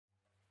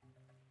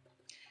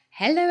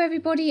Hello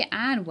everybody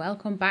and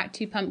welcome back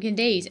to Pumpkin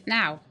Days.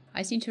 Now,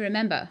 I seem to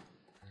remember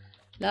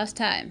last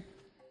time.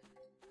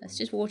 Let's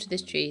just water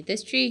this tree.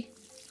 This tree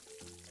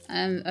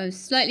I'm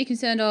slightly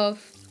concerned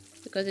of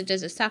because it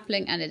is a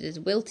sapling and it is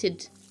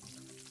wilted.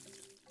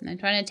 And I'm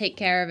trying to take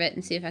care of it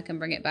and see if I can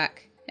bring it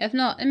back. If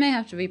not, I may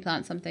have to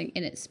replant something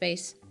in its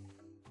space.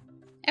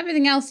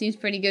 Everything else seems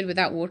pretty good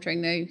without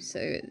watering though,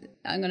 so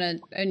I'm going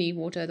to only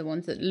water the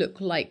ones that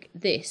look like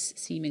this,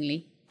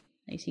 seemingly.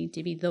 They seem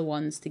to be the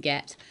ones to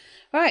get.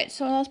 Right,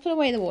 so let's put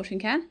away the watering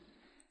can.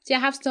 See, I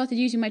have started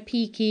using my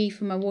P key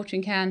for my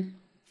watering can.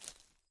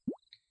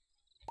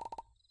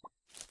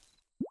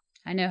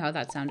 I know how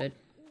that sounded.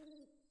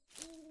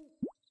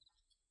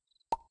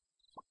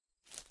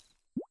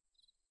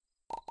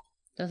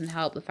 Doesn't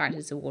help the fact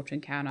it's a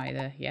watering can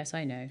either. Yes,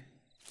 I know.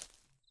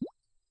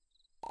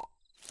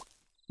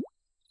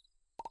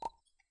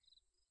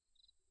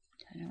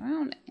 Turn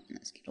around.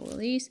 Let's get all of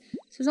these.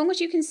 So as long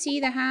as you can see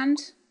the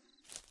hand,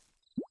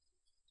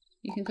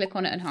 you can click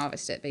on it and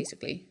harvest it,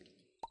 basically.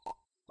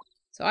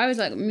 So I was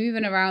like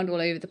moving around all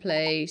over the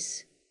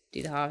place.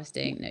 Do the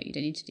harvesting. No, you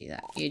don't need to do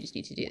that. You just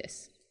need to do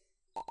this.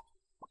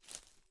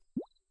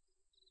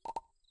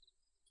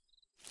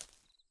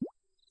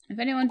 If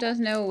anyone does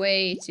know a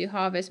way to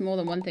harvest more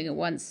than one thing at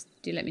once,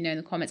 do let me know in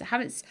the comments.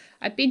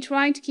 I've been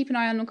trying to keep an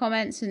eye on the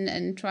comments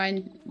and try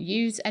and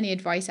use any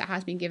advice that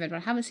has been given, but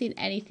I haven't seen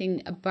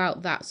anything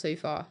about that so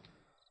far.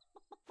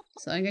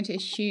 So I'm going to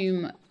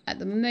assume at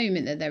the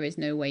moment that there is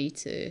no way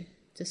to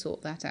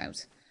sort that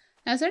out.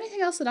 Now, is there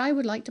anything else that I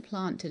would like to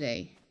plant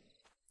today?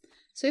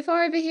 So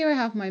far over here I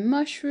have my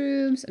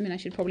mushrooms. I mean, I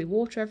should probably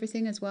water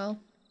everything as well.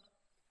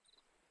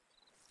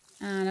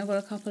 And I've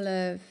got a couple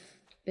of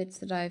bits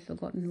that I've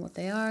forgotten what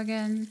they are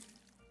again.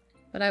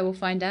 But I will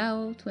find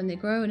out when they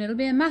grow and it'll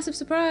be a massive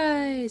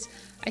surprise!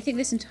 I think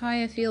this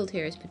entire field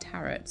here is for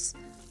carrots.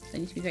 So I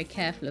need to be very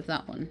careful of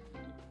that one.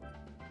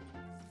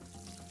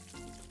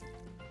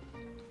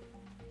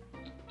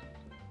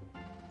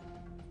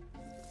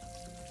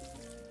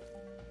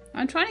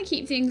 I'm trying to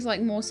keep things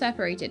like more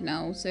separated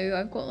now. So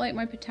I've got like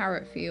my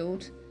carrot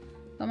field,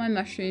 got my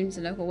mushrooms,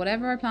 and I've got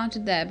whatever I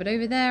planted there. But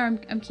over there,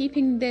 I'm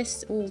keeping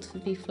this all to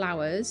be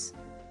flowers.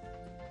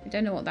 I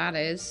don't know what that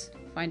is.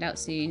 Find out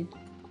soon.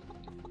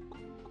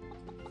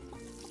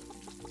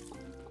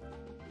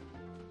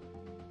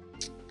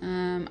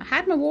 I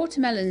had my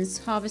watermelons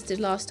harvested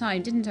last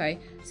time, didn't I?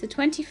 It's the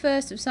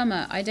 21st of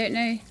summer. I don't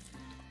know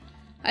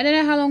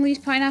how long these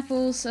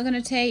pineapples are going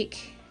to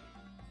take.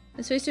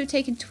 They're supposed to have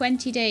taken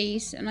 20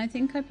 days, and I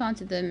think I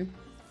planted them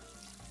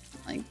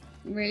like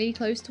really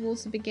close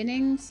towards the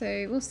beginning,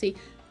 so we'll see.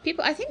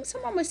 I think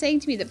someone was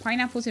saying to me that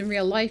pineapples in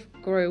real life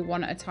grow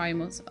one at a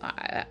time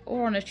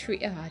or on a tree.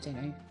 Oh, I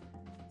don't know.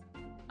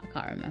 I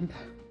can't remember.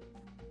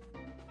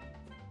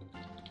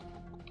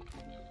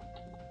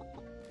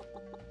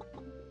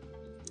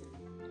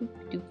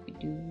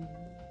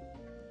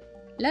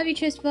 Love you,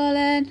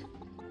 Tristfallen.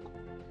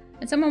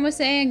 And someone was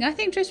saying, I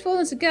think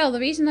Tristfallen's a girl. The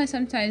reason I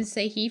sometimes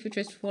say he for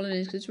Tristfallen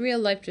is because real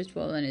life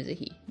Tristfallen is a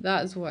he.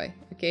 That is why,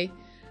 okay?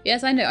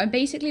 Yes, I know. I'm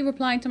basically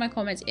replying to my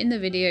comments in the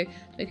video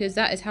because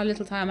that is how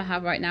little time I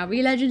have right now.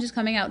 Re-Legends is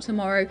coming out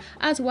tomorrow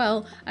as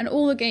well. And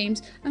all the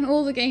games, and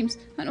all the games,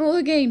 and all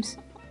the games.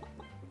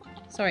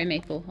 Sorry,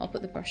 Maple. I'll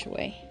put the brush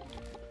away.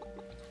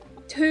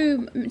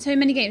 So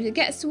many games. It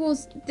gets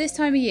towards this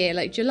time of year,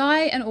 like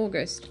July and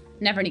August.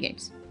 Never any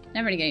games.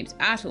 Never any games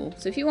at all.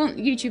 So if you want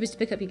YouTubers to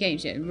pick up your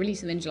games,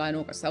 release them in July and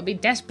August. They'll be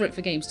desperate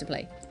for games to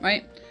play,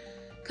 right?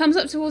 Comes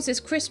up towards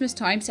this Christmas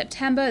time,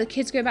 September, the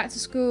kids go back to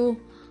school.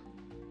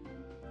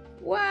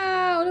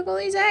 Wow, look at all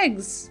these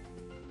eggs.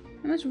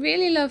 They must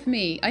really love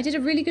me. I did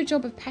a really good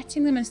job of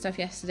petting them and stuff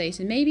yesterday,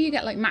 so maybe you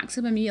get like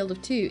maximum yield of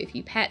 2 if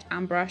you pet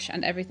and brush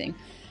and everything.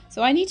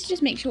 So I need to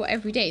just make sure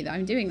every day that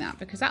I'm doing that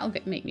because that'll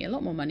make me a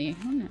lot more money,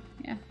 won't it?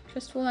 Yeah,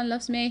 Tristfallen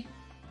loves me.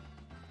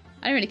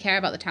 I don't really care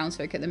about the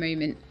townsfolk at the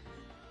moment.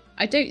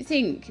 I don't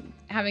think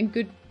having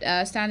good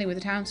standing with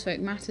the townsfolk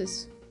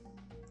matters.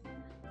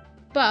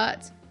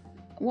 But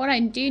what I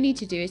do need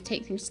to do is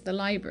take things to the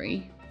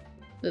library.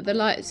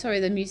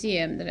 The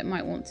museum that it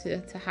might want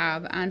to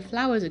have. And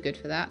flowers are good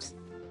for that.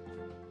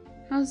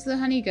 How's the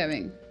honey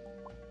going?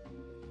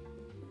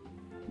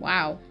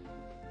 Wow.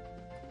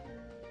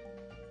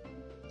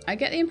 I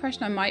get the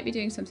impression I might be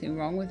doing something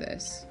wrong with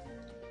this.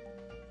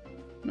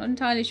 I'm not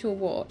entirely sure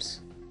what.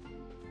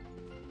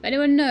 If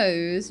anyone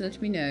knows,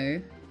 let me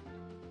know.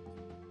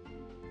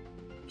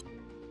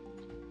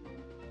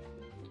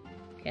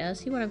 Okay,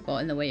 let's see what I've got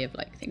in the way of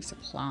like things to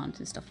plant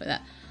and stuff like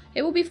that.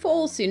 It will be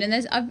fall soon,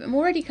 and I'm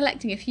already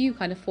collecting a few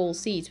kind of fall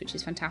seeds, which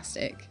is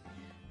fantastic.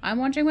 I'm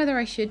wondering whether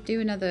I should do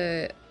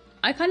another.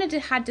 I kind of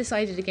had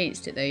decided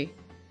against it though.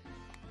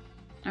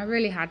 I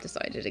really had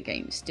decided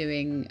against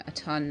doing a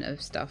ton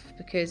of stuff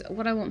because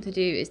what I want to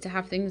do is to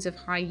have things of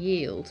high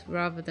yield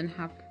rather than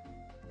have.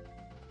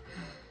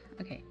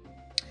 Okay.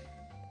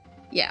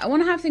 Yeah, I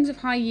want to have things of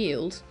high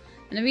yield.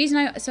 And the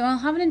reason so I'll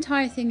have an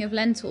entire thing of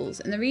lentils,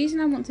 and the reason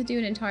I want to do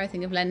an entire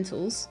thing of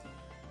lentils,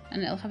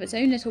 and it'll have its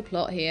own little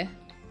plot here,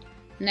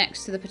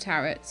 next to the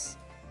carrots,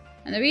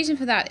 And the reason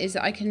for that is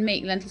that I can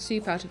make lentil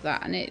soup out of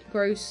that, and it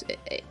grows,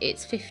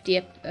 it's 50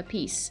 a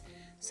piece.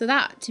 So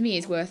that, to me,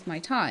 is worth my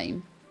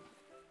time.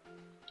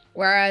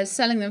 Whereas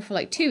selling them for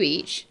like 2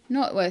 each,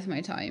 not worth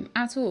my time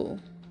at all.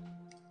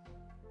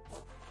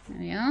 There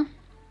we are.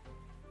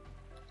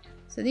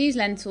 So these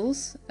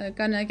lentils are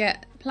gonna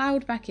get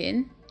ploughed back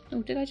in.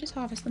 Oh, did I just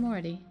harvest them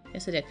already?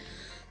 Yes, I did.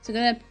 So I'm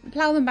gonna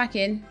plough them back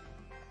in.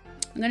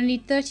 I'm gonna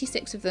need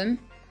 36 of them.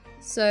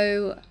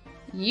 So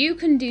you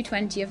can do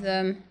 20 of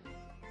them.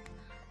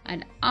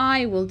 And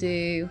I will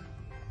do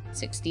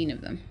 16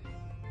 of them.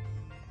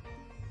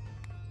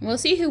 We'll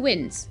see who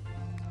wins.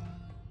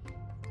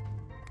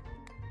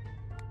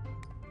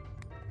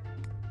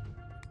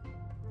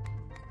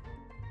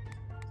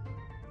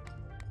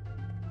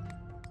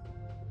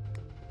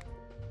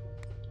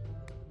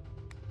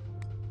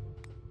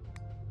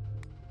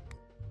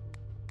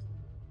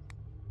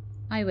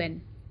 I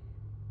win.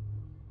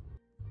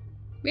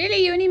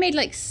 Really? You only made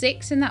like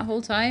 6 in that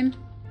whole time?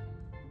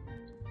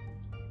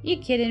 You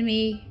kidding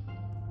me?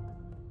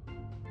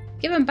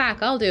 Give them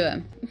back, I'll do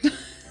them.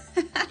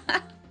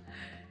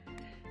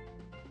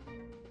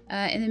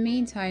 In the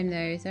meantime though,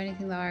 is there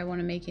anything that I want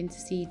to make into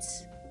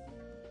seeds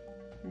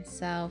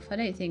myself? I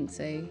don't think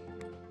so.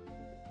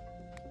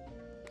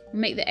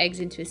 Make the eggs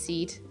into a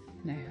seed.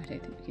 No, I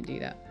don't think we can do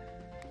that.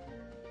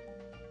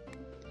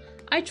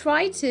 I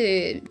tried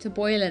to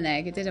boil an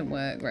egg, it didn't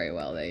work very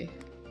well though.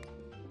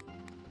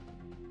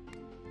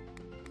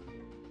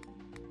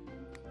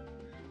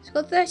 I've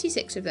got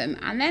 36 of them,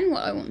 and then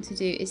what I want to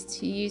do is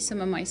to use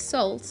some of my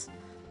salt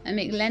and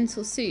make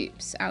lentil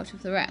soups out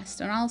of the rest,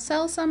 and I'll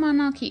sell some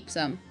and I'll keep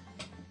some.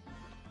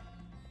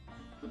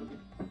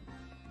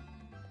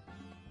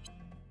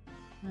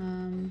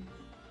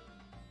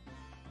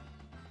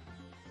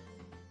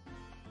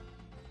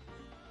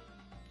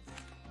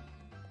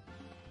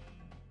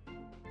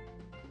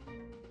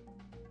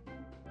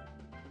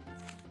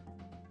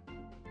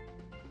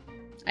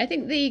 I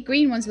think the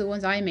green ones are the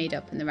ones I made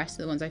up and the rest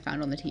are the ones I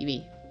found on the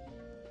TV.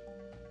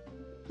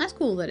 That's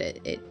cool that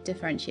it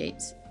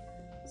differentiates.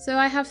 So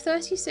I have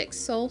 36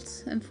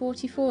 salt and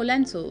 44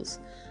 lentils.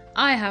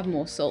 I have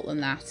more salt than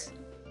that.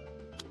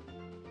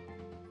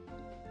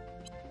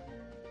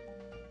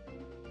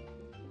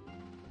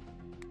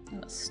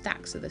 I've got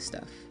stacks of this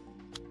stuff.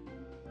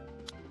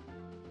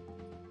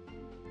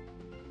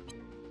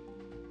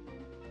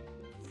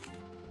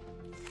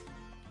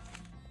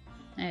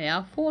 There we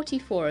are,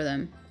 44 of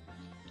them.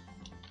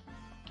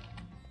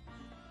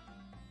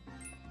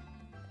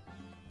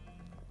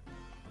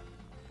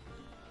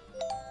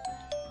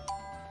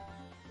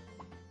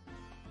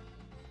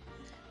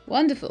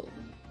 Wonderful.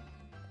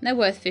 They're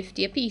worth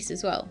 50 a piece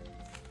as well.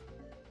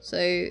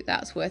 So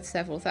that's worth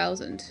several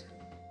thousand.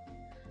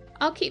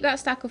 I'll keep that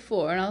stack of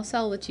 4 and I'll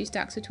sell the 2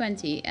 stacks of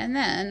 20, and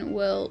then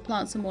we'll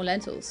plant some more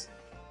lentils.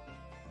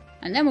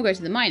 And then we'll go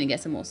to the mine and get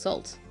some more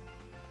salt.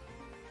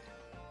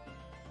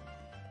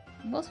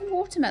 I've got some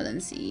watermelon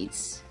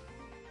seeds.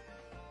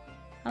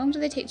 How long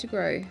do they take to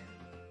grow?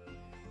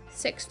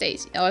 6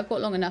 days. Oh, I've got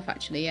long enough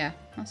actually, yeah.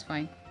 That's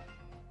fine.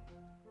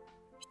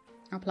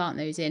 I'll plant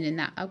those in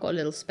that. I've got a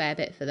little spare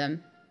bit for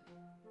them.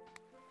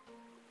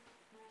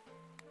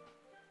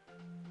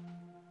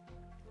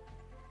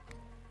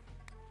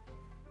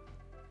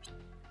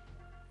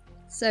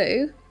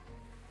 So,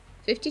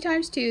 50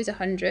 times 2 is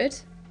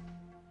 100.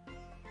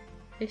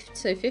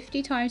 So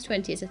 50 times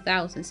 20 is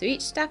 1,000. So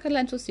each stack of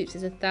lentil soups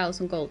is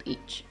 1,000 gold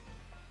each.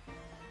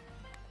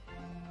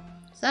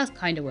 So that's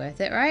kind of worth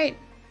it, right?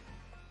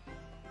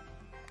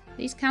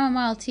 These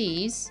chamomile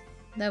teas,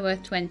 they're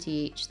worth 20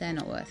 each. They're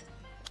not worth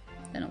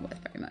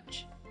very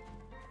much.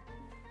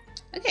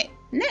 Okay,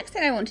 next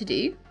thing I want to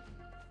do.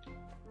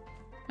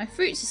 My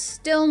fruits are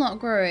still not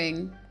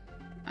growing.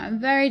 I'm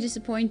very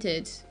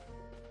disappointed.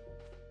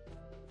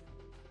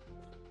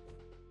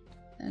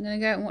 I'm going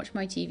to go out and watch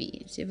my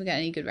TV, see if we get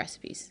any good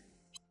recipes.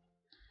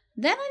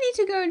 Then I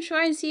need to go and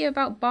try and see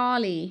about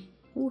barley.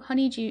 Ooh,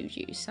 honeydew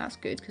juice. That's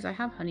good because I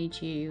have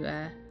honeydew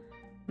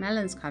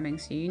melons coming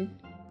soon.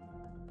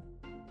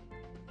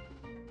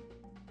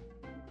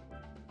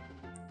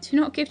 Do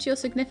not give to your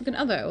significant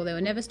other, or they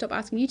will never stop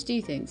asking you to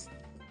do things.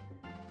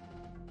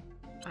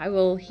 I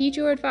will heed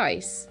your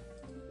advice.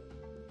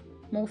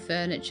 More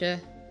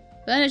furniture.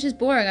 Furniture's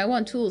boring. I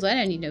want tools. I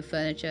don't need no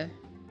furniture.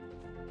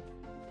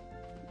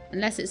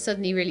 Unless it's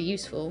suddenly really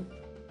useful.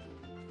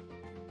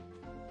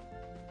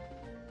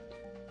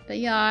 But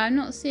yeah, I'm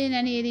not seeing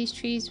any of these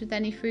trees with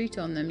any fruit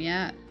on them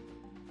yet.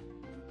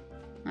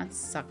 That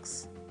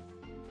sucks.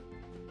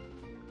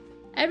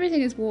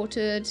 Everything is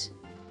watered.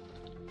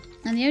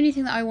 And the only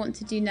thing that I want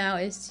to do now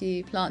is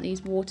to plant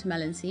these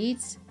watermelon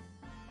seeds.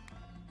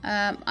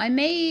 I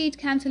made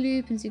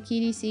cantaloupe and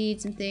zucchini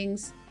seeds and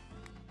things.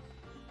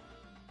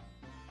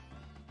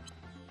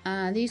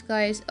 These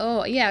guys,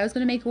 oh yeah, I was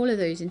going to make all of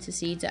those into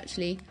seeds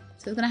actually.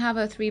 So I'm going to have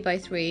a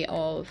 3x3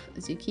 of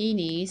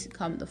zucchinis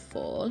come the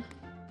fall.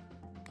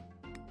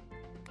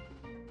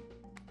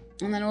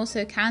 And then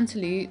also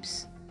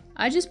cantaloupes.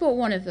 I just bought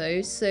one of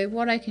those, so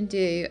what I can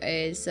do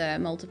is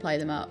multiply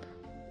them up.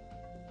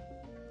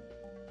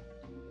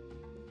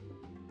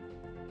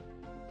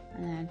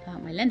 And then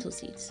plant my lentil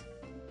seeds.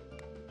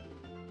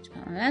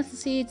 Plant my lentil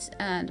seeds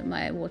and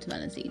my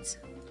watermelon seeds.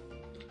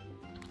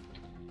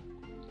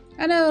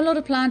 I know, a lot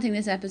of planting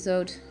this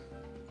episode.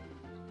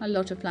 A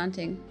lot of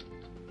planting.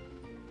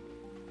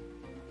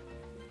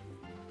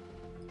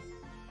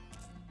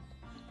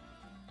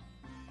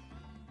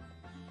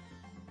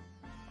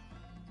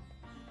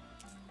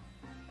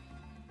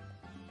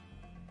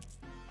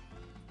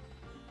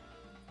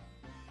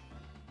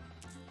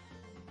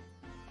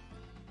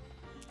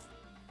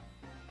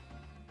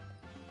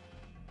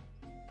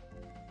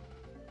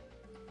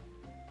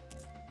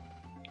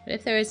 But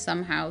if there is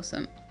somehow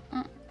some...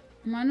 Oh,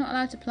 am I not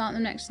allowed to plant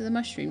them next to the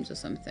mushrooms or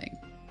something?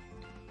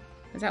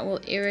 Because that will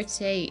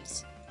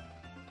irritate...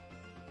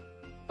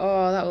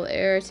 Oh, that will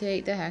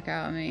irritate the heck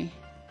out of me.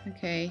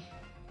 Okay.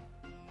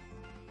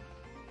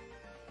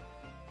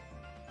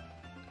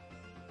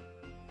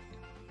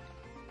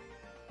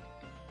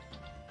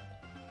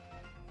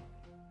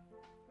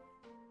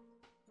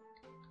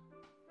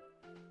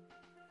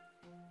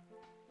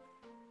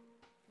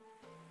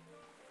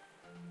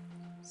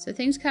 So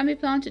things can be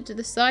planted to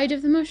the side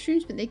of the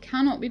mushrooms, but they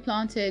cannot be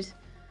planted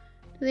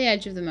to the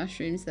edge of the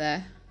mushrooms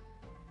there.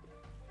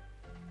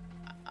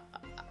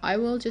 I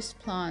will just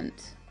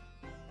plant...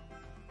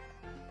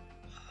 Oh,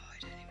 I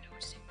don't even know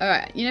what to do.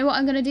 Alright, you know what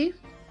I'm going to do?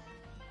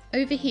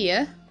 Over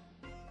here,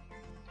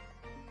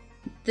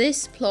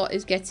 this plot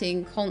is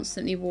getting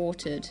constantly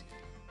watered.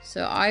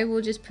 So I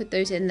will just put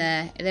those in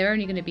there. They're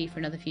only going to be for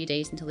another few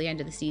days until the end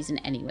of the season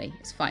anyway.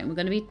 It's fine. We're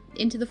going to be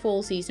into the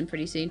fall season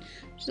pretty soon.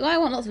 Which is why I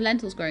want lots of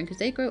lentils growing, because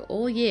they grow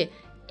all year.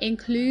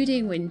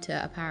 Including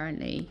winter,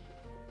 apparently.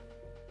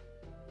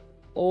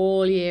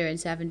 All year in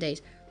 7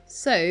 days.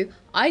 So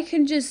I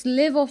can just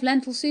live off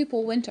lentil soup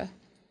all winter.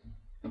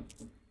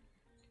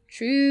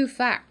 True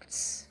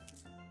facts.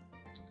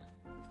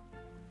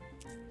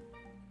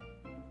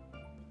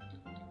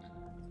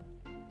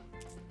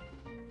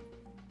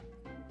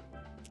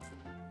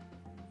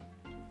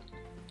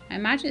 I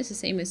imagine it's the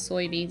same with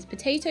soybeans.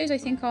 Potatoes, I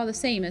think, are the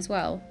same as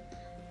well.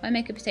 If I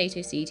make a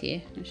potato seed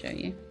here, I'll show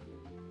you.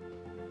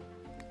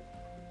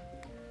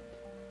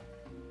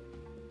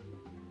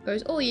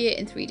 Grows all year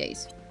in 3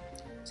 days.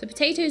 So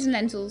potatoes and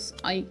lentils,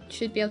 I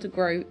should be able to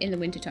grow in the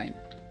winter time,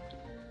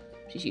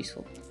 which is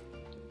useful.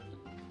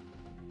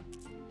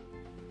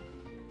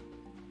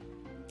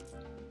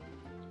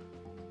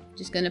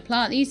 Just going to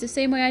plant these the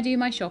same way I do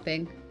my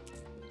shopping.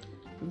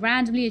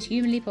 Randomly as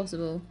humanly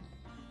possible.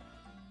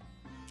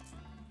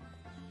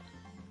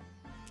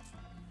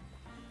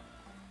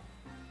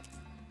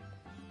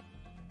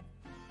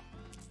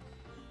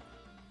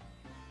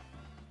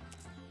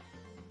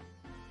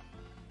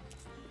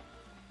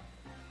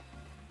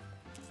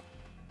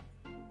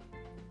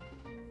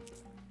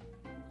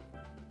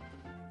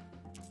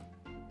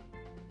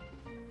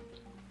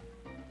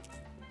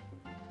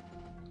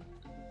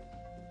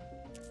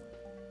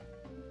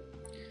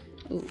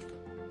 Ooh.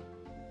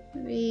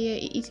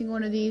 Maybe eating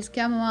one of these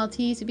chamomile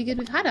teas would be good.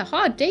 We've had a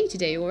hard day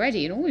today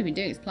already, and all we've been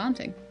doing is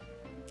planting.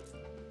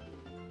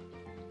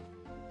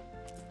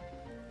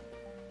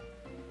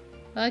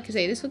 Like I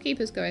say, this will keep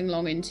us going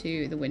long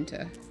into the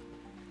winter.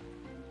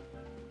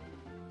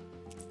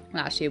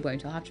 Well, actually it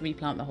won't. I'll have to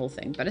replant the whole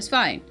thing, but it's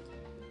fine.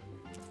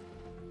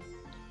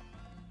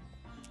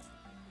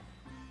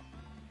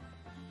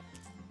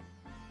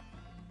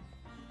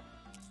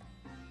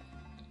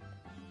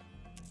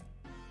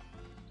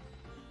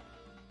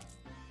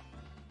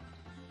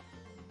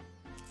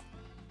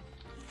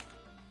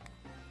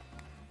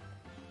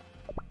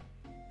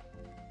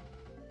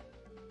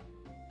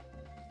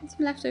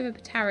 Some leftover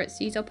carrot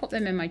seeds. I'll pop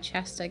them in my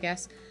chest, I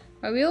guess.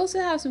 Right, we also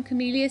have some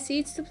camellia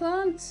seeds to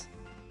plant.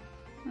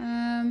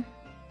 I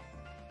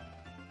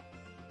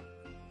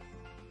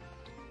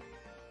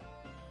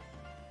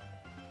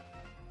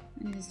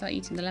need to start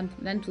eating the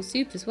lentil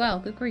soup as well.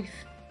 Good grief.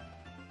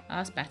 Oh,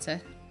 that's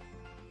better.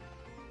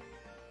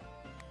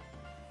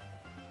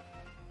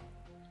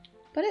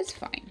 But it's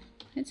fine.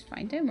 It's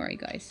fine. Don't worry,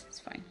 guys. It's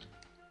fine.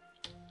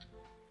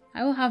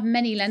 I will have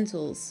many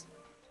lentils.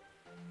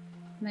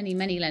 Many,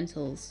 many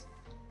lentils.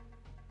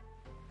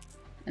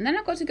 And then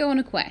I've got to go on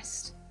a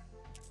quest.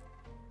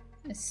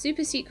 A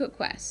super secret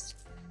quest.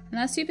 And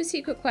that super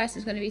secret quest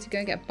is going to be to go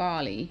and get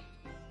barley.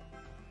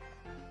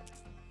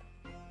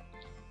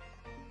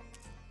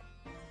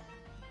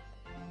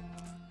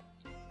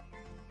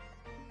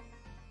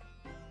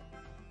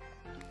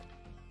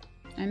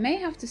 I may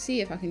have to see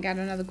if I can get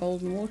another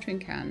golden watering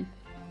can.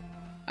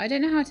 I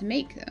don't know how to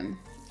make them.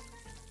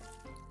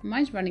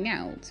 Mine's running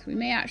out. We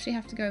may actually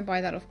have to go and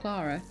buy that off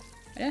Clara.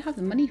 I don't have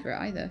the money for it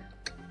either.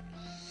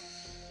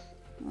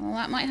 Well,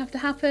 that might have to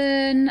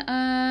happen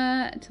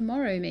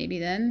tomorrow maybe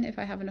then, if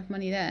I have enough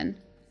money then.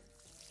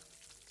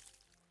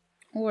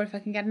 Or if I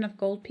can get enough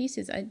gold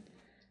pieces.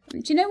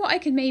 Do you know what I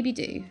could maybe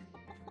do?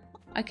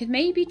 I could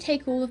maybe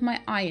take all of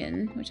my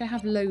iron, which I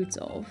have loads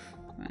of,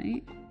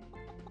 right?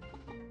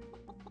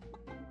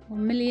 Or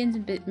millions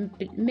and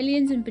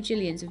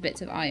bajillions of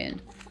bits of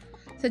iron.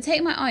 So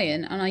take my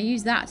iron and I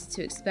use that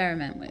to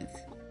experiment with.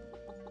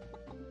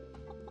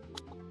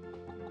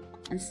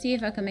 and see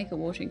if I can make a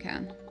watering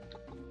can.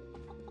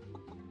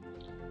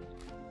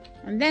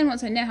 And then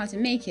once I know how to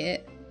make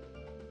it,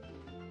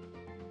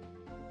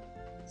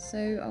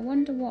 so I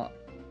wonder what...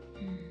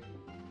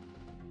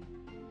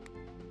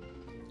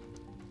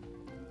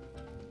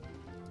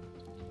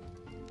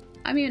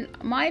 I mean,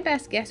 my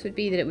best guess would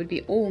be that it would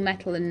be all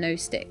metal and no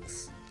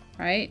sticks,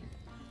 right?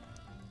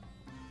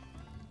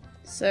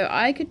 So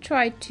I could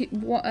try to,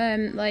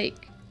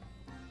 like,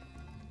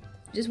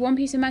 just 1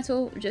 piece of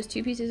metal, just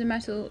 2 pieces of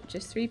metal,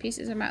 just 3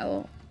 pieces of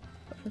metal,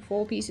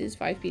 4 pieces,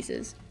 5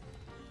 pieces.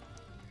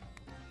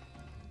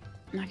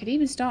 And I could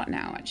even start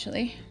now,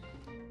 actually.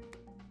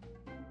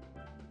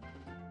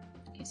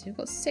 Okay, so we've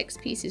got 6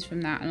 pieces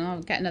from that, and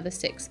I'll get another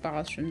 6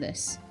 bars from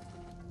this.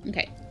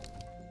 Okay.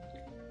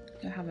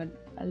 I'll have a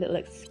little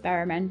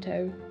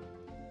experimento.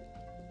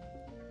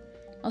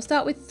 I'll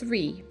start with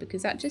 3,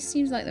 because that just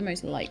seems like the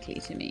most likely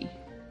to me.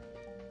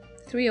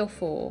 3 or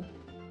 4.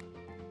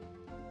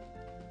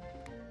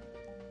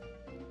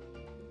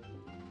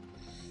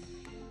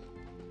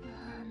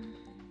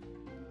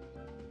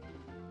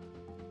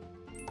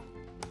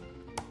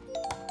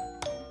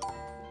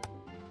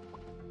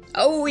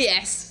 Oh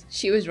yes!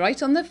 She was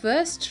right on the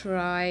first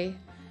try.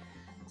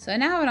 So I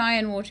now have an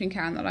iron watering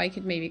can that I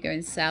could maybe go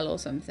and sell or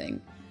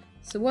something.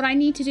 So what I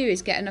need to do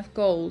is get enough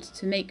gold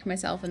to make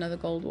myself another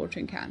gold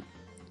watering can.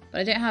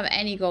 But I don't have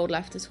any gold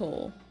left at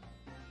all.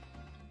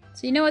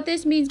 So you know what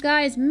this means,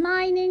 guys?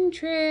 Mining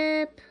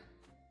trip!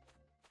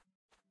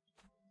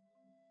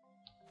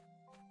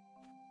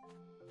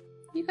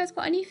 You guys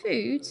got any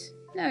food?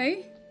 No?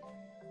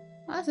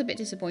 Well, that's a bit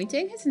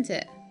disappointing, isn't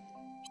it?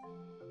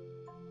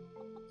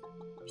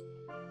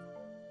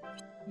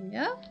 There we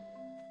go.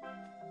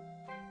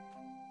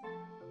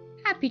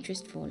 Happy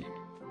Tristfallen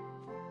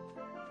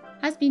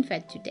has been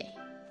fed today.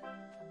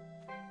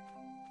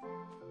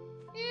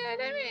 Yeah, I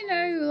don't really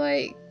know,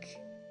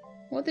 like,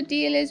 what the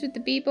deal is with the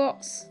bee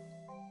box.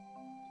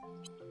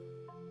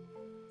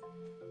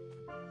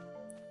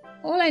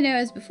 All I know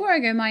is before I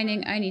go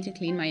mining, I need to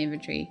clean my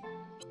inventory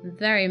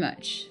very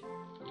much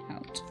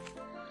out.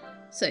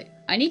 So,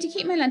 I need to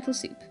keep my lentil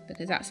soup,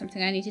 because that's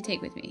something I need to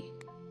take with me.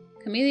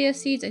 Camellia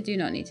seeds I do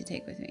not need to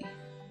take with me.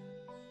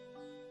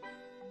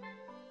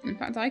 In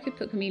fact, I could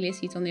put camellia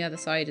seeds on the other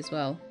side as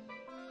well.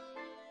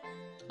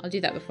 I'll do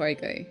that before I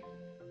go.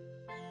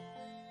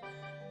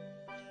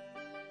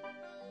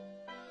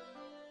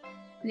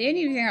 The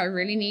only thing I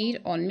really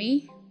need on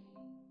me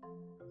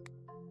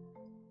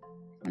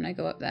when I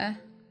go up there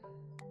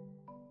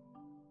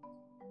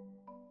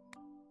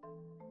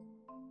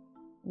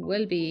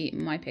will be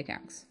my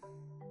pickaxe.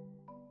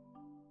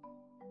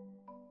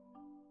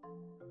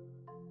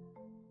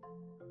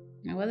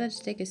 Now whether to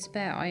take a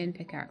spare iron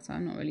pickaxe,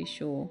 I'm not really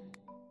sure.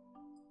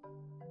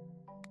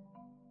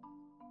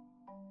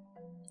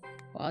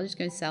 Well, I'll just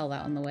go and sell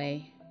that on the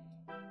way.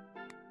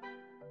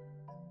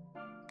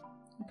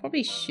 I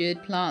probably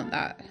should plant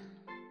that.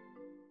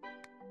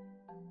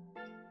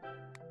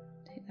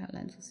 Take that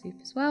lentil soup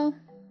as well.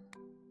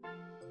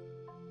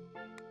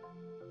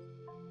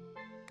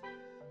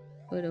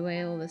 Put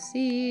away all the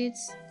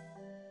seeds.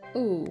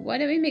 Oh, why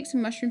don't we make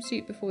some mushroom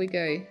soup before we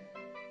go?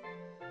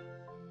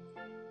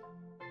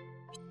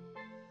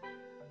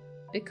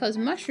 Because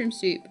mushroom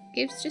soup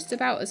gives just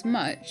about as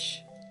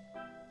much.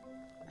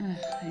 I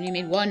only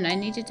made 1, I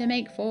needed to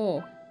make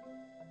 4.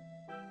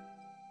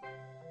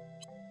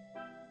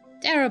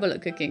 Terrible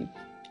at cooking.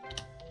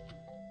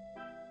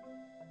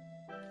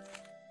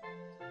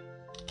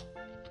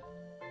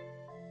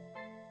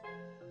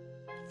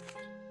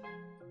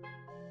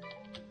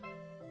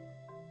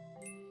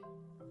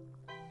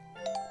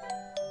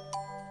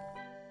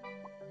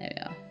 There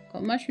we are.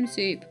 Got mushroom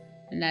soup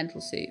and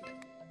lentil soup.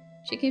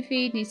 Chicken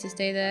feed needs to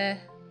stay there.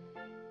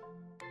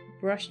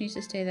 Brush needs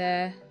to stay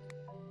there.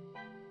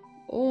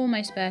 All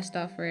my spare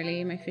stuff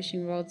really, my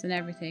fishing rods and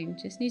everything,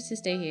 just needs to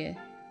stay here.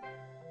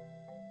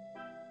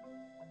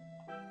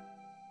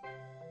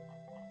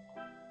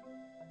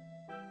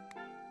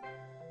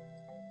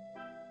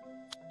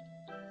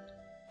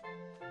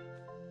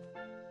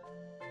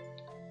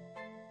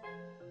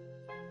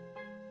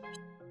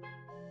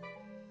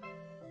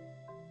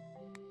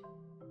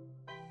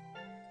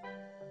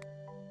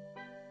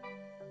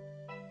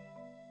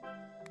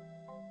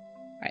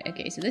 Right,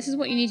 okay, so this is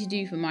what you need to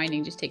do for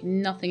mining. Just take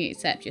nothing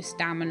except your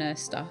stamina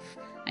stuff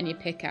and your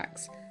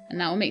pickaxe, and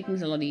that will make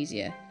things a lot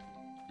easier.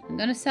 I'm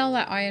going to sell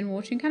that iron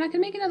watering can. I can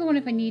make another one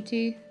if I need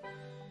to.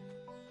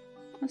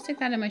 I'll stick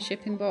that in my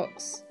shipping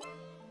box,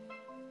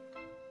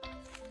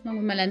 along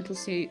with my lentil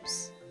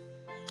soups.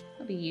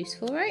 That'll be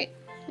useful, right?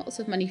 Lots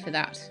of money for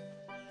that.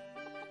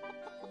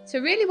 So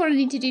really what I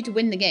need to do to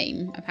win the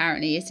game,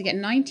 apparently, is to get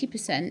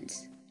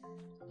 90%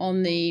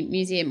 on the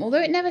museum.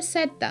 Although it never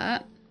said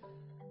that.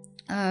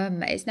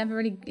 It's never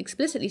really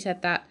explicitly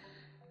said that.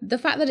 The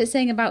fact that it's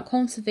saying about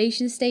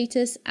conservation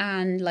status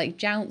and like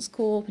Jounce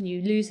Corp, and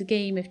you lose the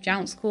game if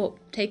Jounce Corp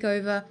take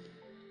over.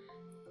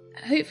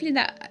 Hopefully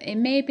that, it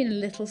may have been a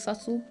little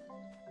subtle,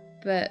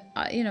 but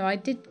you know, I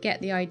did get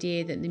the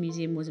idea that the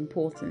museum was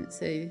important,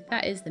 so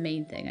that is the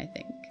main thing, I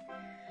think.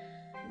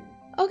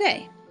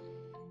 Okay.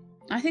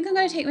 I think I'm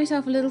going to take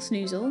myself a little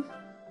snoozle.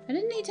 I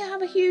didn't need to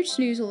have a huge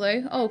snoozle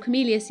though. Oh,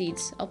 camellia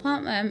seeds. I'll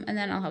plant them and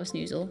then I'll have a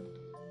snoozle.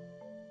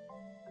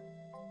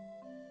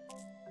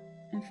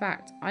 In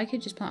fact, I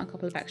could just plant a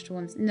couple of extra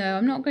ones. No,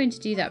 I'm not going to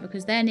do that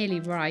because they're nearly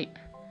ripe.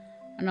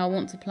 And I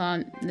want to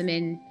plant them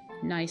in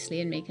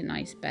nicely and make a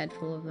nice bed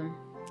full of them.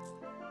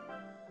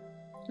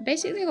 So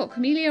basically I've got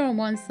camellia on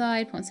one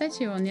side,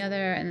 poinsettia on the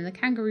other, and then the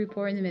kangaroo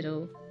paw in the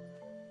middle.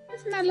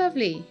 Isn't that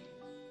lovely?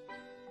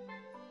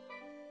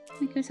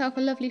 Make myself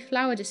a lovely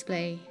flower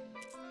display.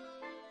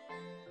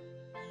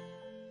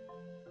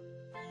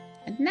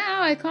 And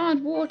now I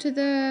can't water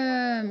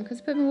them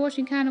because I put my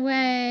watering can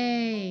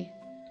away.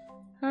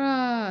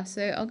 Hurrah!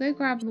 So I'll go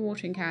grab the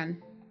watering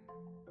can.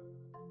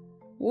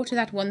 Water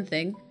that one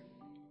thing.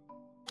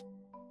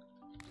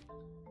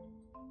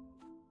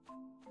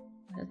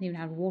 It doesn't even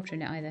have water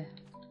in it either.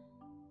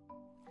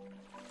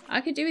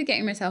 I could do with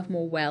getting myself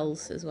more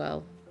wells as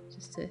well,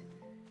 just to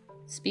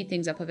speed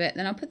things up a bit.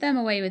 Then I'll put them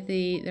away with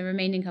the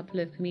remaining couple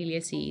of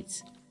camellia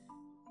seeds.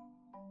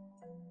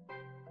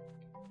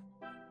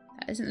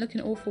 That isn't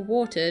looking awful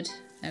watered.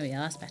 There we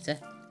are, that's better.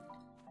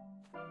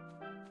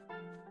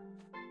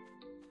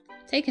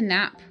 Take a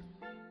nap.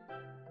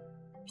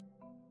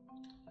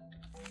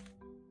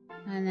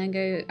 And then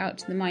go out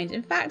to the mines.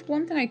 In fact,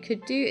 one thing I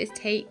could do is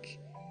take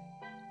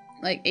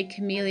like a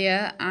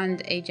camellia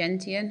and a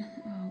gentian.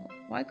 Oh,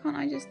 why can't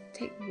I just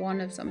take one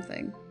of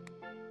something?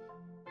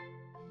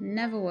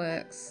 Never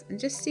works. And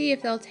just see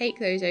if they'll take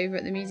those over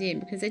at the museum,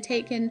 because they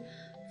take in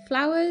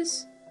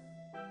flowers,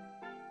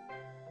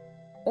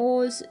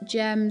 ores,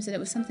 gems, and it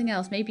was something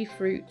else, maybe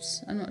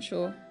fruits, I'm not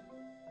sure.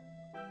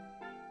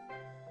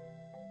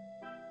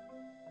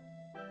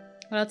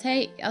 But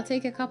I'll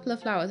take a couple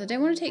of flowers. I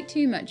don't want to take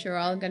too much or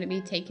I'm going to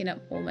be taking up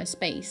all my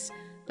space.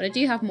 But I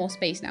do have more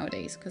space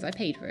nowadays because I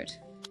paid for it.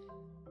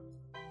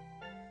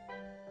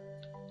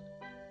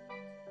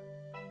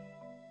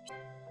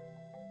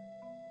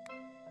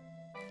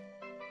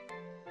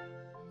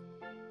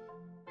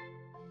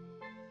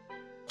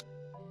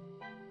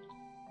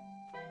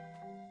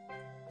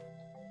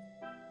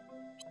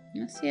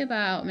 Let's see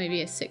about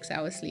maybe a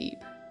 6-hour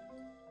sleep.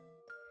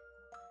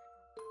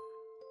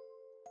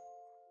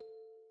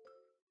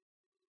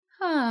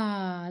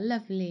 Ah,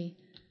 lovely.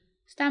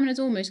 Stamina's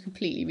almost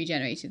completely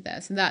regenerated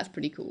there, so that's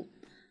pretty cool.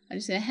 I'm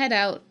just going to head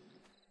out.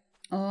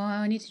 Oh,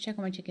 I need to check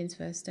on my chickens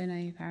first, don't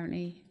I,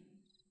 apparently.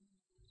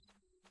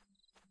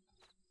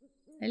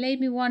 They laid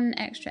me one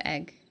extra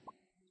egg.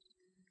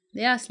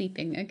 They are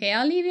sleeping. Okay,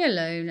 I'll leave you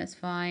alone, that's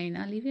fine.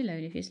 I'll leave you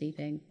alone if you're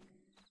sleeping.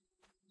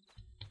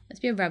 Let's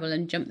be a rebel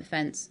and jump the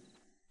fence.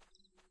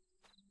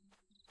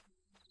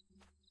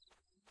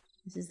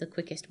 This is the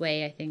quickest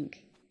way, I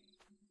think.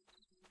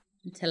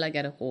 Until I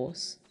get a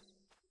horse.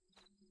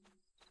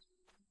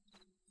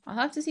 I'll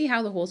have to see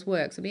how the horse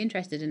works. I'll be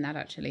interested in that,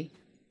 actually.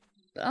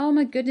 But oh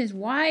my goodness,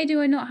 why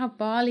do I not have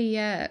barley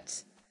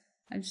yet?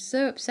 I'm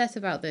so upset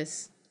about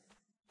this.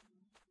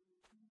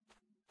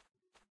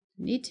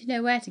 I need to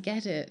know where to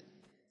get it.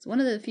 It's one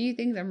of the few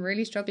things I'm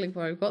really struggling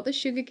for. I've got the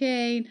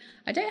sugarcane.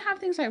 I don't have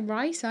things like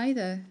rice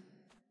either.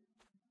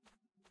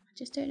 I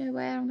just don't know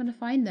where I'm going to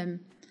find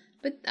them.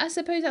 But I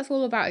suppose that's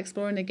all about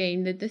exploring the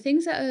game. The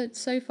things that are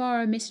so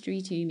far a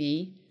mystery to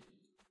me,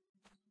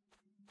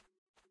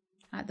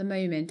 at the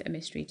moment a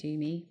mystery to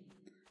me,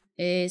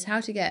 is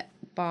how to get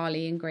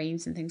barley and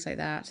grains and things like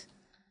that.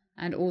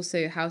 And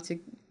also how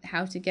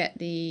to get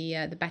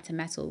the better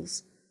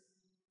metals.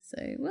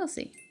 So we'll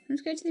see.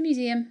 Let's go to the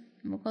museum.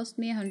 It will cost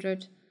me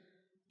 100.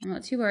 I'm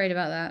not too worried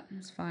about that.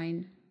 It's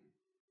fine.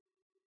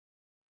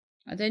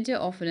 I don't do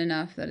it often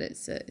enough that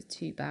it's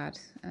too bad.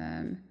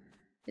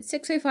 It's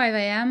 6:05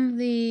 AM.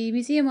 The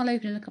museum will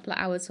open in a couple of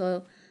hours,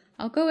 so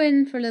I'll go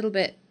in for a little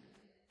bit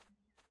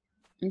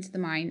into the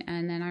mine,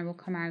 and then I will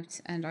come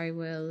out and I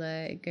will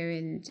go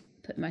and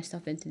put my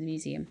stuff into the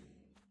museum.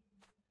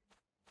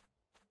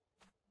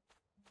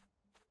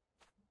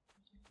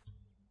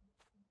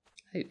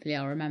 Hopefully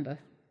I'll remember.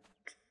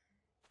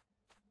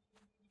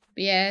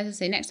 But yeah, as I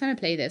say, next time I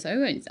play this, I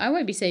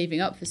won't be saving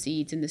up for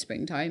seeds in the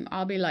springtime.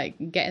 I'll be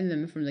like getting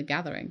them from the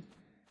gathering.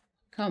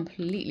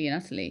 Completely and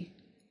utterly.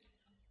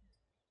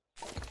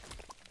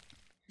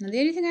 Now the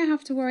only thing I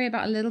have to worry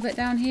about a little bit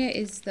down here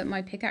is that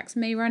my pickaxe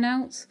may run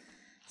out.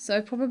 So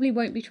I probably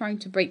won't be trying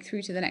to break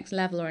through to the next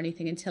level or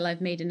anything until I've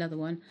made another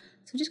one.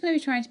 So I'm just going to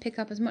be trying to pick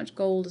up as much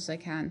gold as I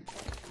can.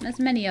 And as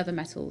many other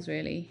metals,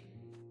 really.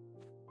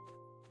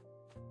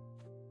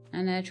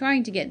 And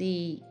trying to get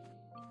the...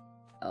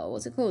 oh,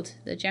 what's it called?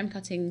 The gem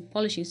cutting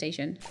polishing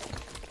station.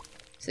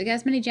 So get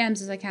as many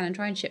gems as I can and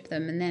try and ship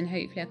them. And then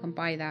hopefully I can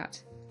buy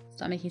that.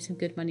 Start making some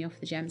good money off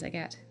the gems I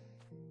get.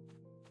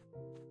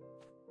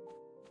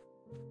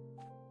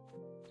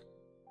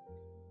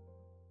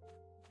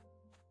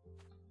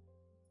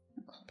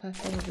 Copper,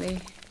 probably.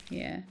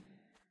 Yeah.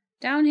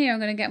 Down here I'm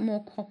going to get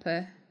more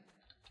copper.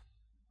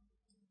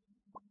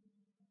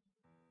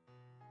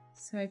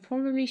 So I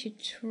probably should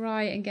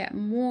try and get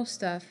more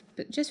stuff.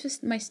 But just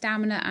for my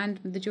stamina and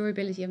the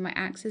durability of my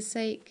axe's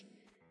sake,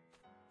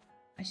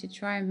 I should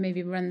try and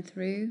maybe run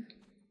through.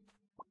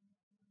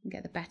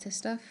 and get the better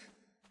stuff.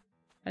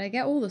 But I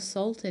get all the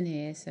salt in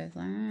here, so it's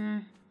like,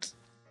 ah.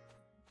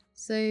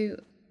 So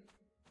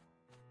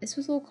this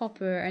was all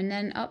copper, and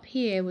then up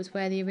here was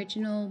where the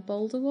original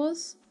boulder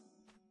was.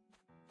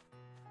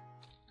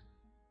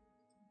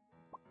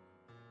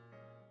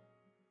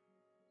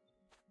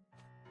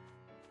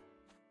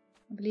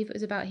 I believe it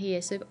was about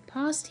here. So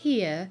past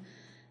here,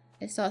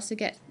 it starts to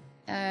get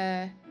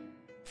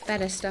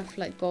better stuff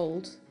like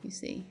gold, you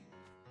see.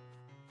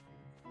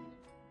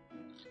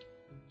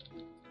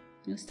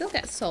 You'll still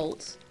get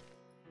salt.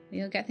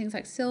 You'll get things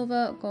like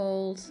silver,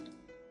 gold,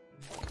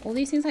 all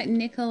these things like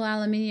nickel,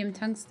 aluminium,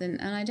 tungsten,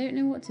 and I don't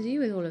know what to do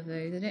with all of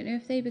those. I don't know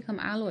if they become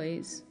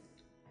alloys.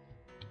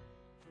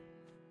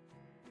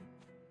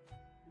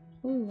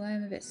 Oh,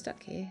 I'm a bit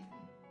stuck here.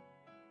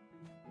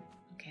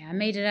 Okay, I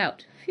made it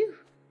out. Phew.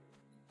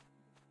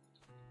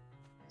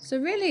 So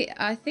really,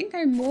 I think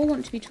I more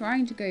want to be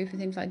trying to go for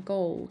things like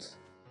gold.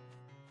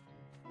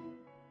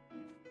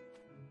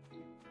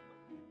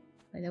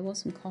 Wait, there was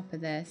some copper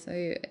there,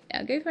 so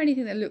I'll go for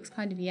anything that looks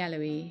kind of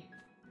yellowy.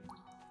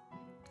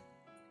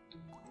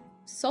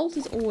 Salt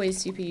is always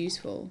super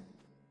useful.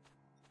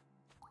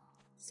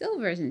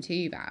 Silver isn't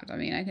too bad. I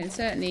mean, I can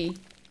certainly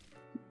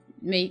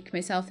make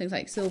myself things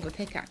like silver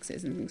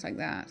pickaxes and things like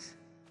that.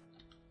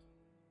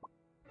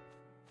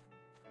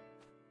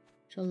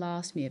 Which will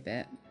last me a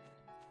bit.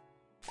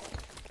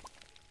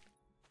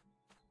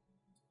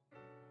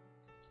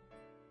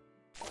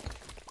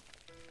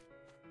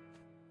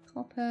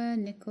 Copper,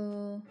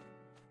 nickel.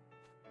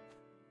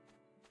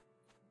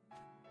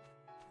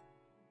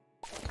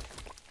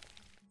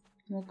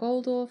 More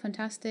gold ore,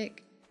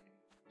 fantastic.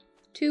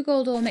 2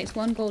 gold ore makes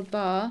 1 gold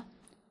bar.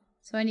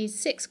 So I need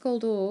 6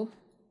 gold ore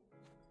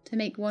to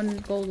make 1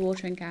 gold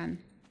watering can,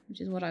 which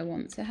is what I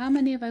want. So how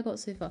many have I got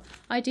so far?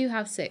 I do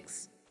have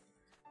 6.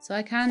 So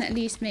I can at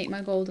least make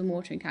my golden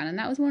watering can, and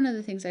that was one of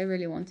the things I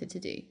really wanted to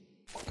do.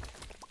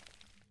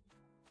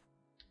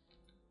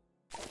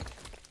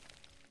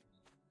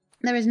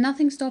 There is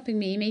nothing stopping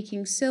me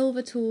making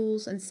silver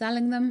tools and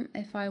selling them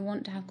if I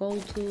want to have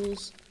gold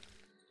tools.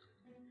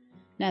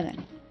 Now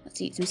then,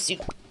 let's eat some soup.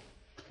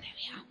 There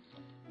we are.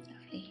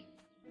 Lovely.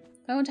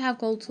 If I want to have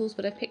gold tools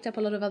but I've picked up a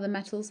lot of other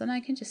metals, then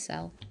I can just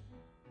sell.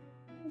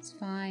 That's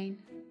fine.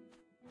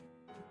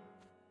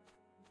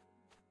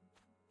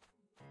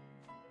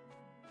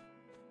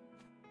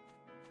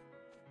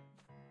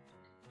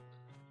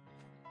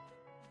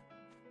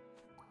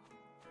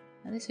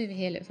 Now this over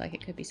here looks like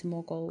it could be some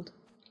more gold.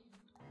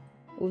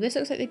 Oh, this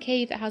looks like the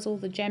cave that has all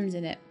the gems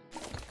in it.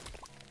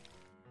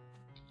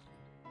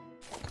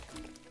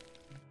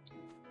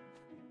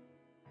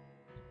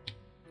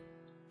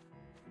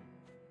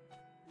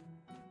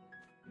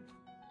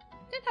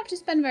 Don't have to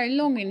spend very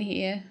long in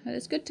here, but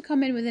it's good to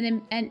come in with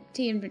an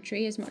empty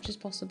inventory as much as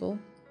possible.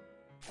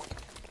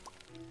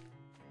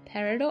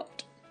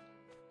 Peridot.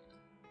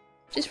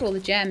 Just for all the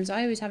gems.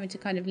 I was having to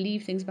kind of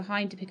leave things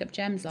behind to pick up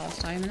gems last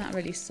time, and that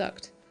really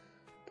sucked.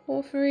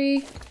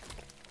 Porphyry.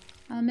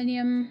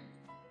 Aluminium.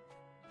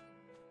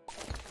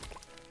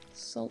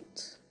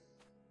 Salt.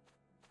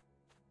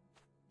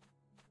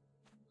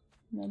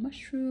 More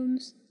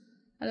mushrooms.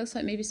 That looks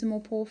like maybe some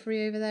more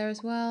porphyry over there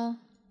as well.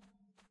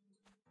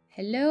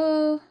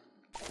 Hello.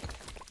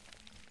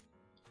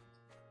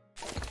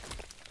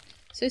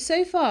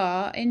 So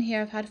far in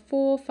here I've had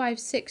 4, 5,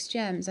 6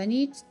 gems. I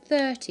need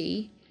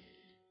 30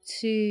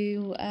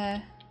 to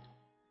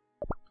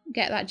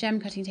get that gem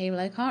cutting table.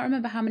 I can't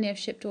remember how many I've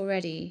shipped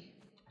already.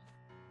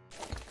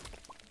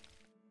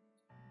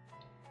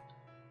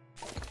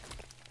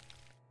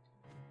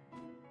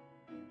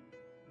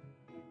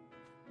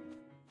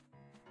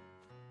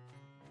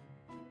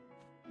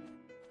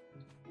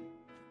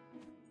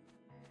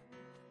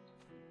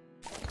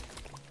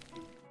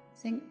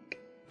 Zinc,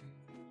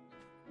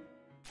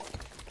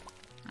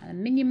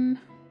 aluminium,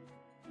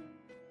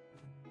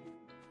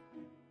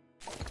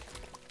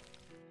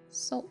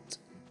 salt.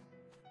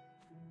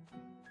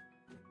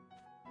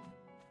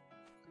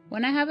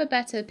 When I have a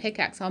better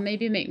pickaxe, I'll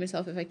maybe make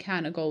myself, if I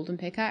can, a golden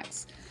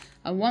pickaxe.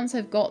 And once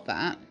I've got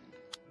that,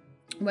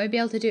 I won't be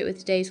able to do it with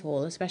today's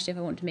haul, especially if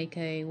I want to make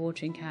a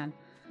watering can.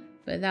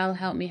 But that'll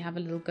help me have a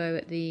little go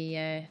at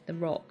the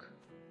rock.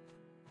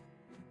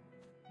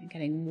 I'm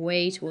getting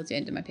way towards the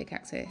end of my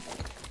pickaxe here.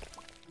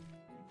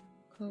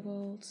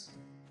 Cobalt.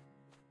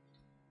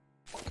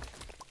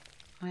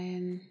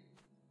 Iron.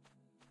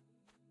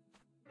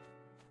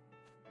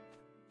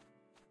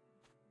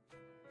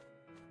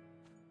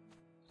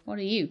 What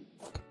are you?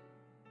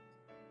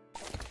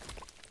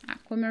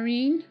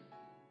 Aquamarine.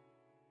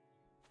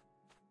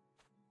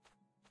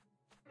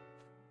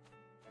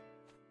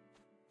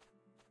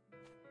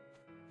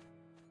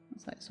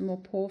 Looks like some more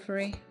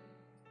porphyry.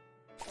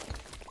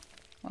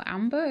 Or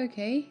amber,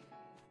 okay.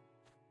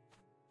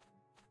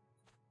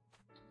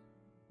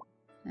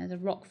 There's a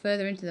rock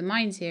further into the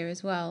mines here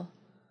as well.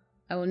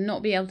 I will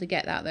not be able to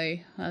get that though.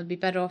 I'll be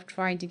better off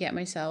trying to get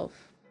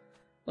myself.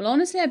 Well,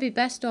 honestly, I'd be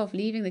best off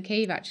leaving the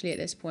cave actually at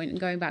this point and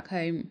going back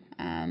home.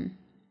 It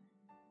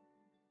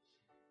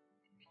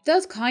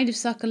does kind of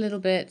suck a little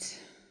bit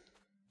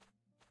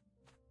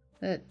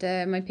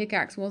That my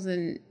pickaxe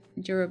wasn't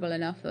durable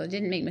enough, or I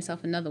didn't make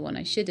myself another one.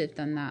 I should have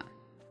done that.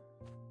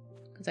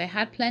 Because I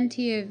had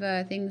plenty of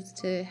things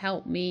to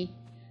help me.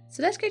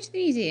 So let's go to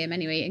the museum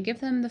anyway and give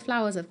them the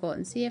flowers I've got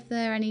and see if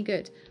they're any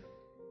good.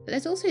 But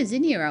there's also a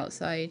zinnia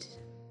outside.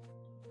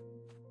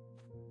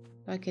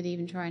 I could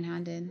even try and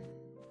hand in.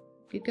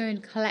 Could go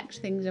and collect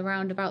things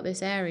around about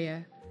this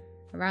area.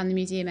 Around the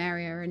museum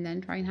area and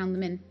then try and hand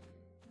them in.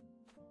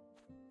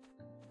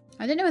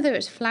 I don't know whether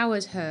it's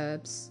flowers,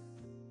 herbs.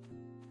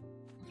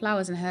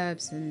 Flowers and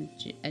herbs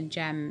and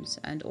gems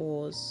and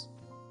ores.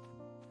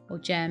 Or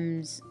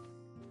gems.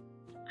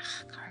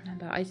 I can't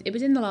remember. It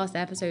was in the last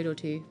episode or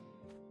two.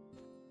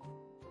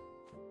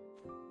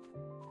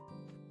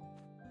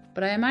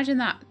 But I imagine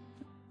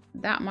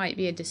that might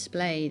be a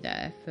display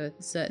there for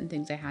certain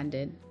things I hand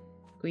in.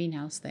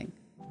 Greenhouse thing.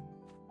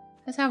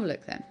 Let's have a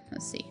look then.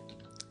 Let's see.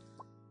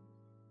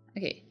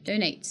 Okay,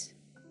 donate.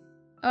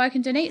 Oh, I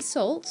can donate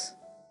salt.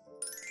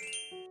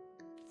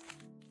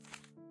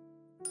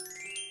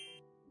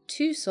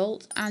 2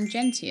 salt and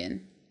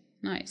gentian.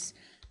 Nice.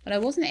 But I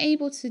wasn't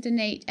able to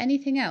donate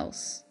anything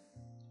else.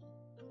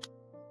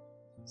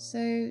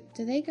 So,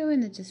 do they go in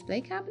the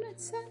display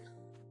cabinets then?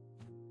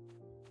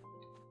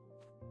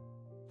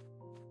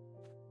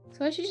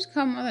 So I should just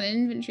come with an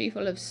inventory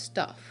full of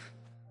stuff.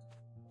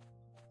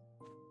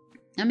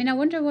 I mean, I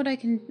wonder what I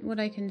can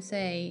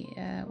say,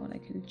 what I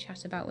can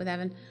chat about with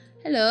Evan.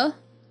 Hello.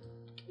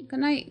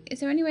 Is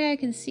there any way I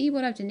can see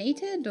what I've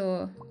donated,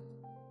 or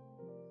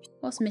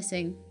what's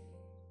missing?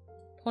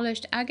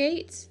 Polished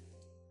agate.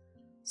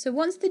 So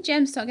once the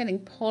gems start getting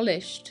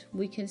polished,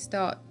 we can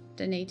start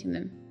donating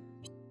them.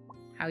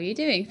 How are you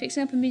doing?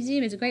 Fixing up a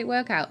museum is a great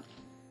workout.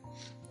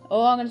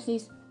 Oh, I'm gonna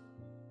sneeze.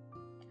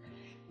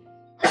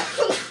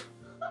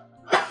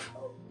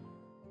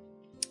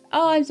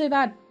 Oh, I'm so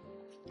bad.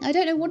 I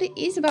don't know what it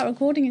is about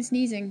recording and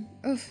sneezing.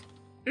 Ugh.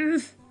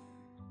 Ugh.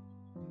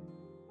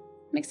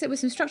 Mix it with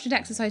some structured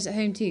exercise at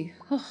home too.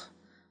 Oh,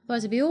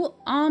 otherwise it'd be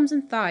all arms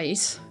and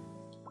thighs.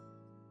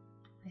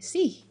 I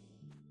see.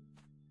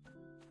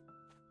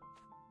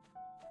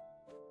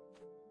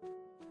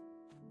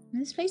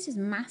 This place is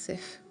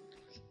massive.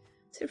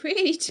 Does it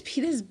really need to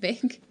be this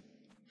big?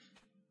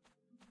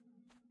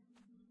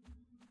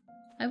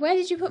 And where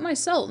did you put my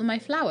salt and my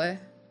flour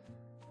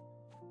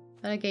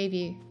that I gave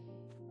you?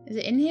 Is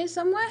it in here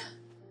somewhere?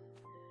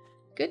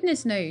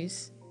 Goodness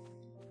knows.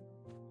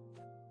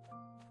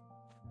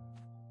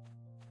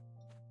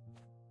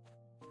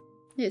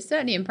 It's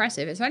certainly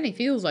impressive. It certainly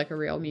feels like a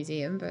real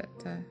museum, but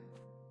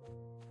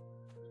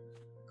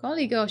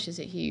golly gosh, is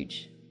it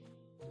huge.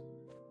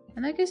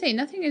 And like I say,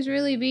 nothing has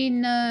really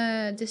been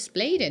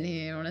displayed in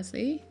here,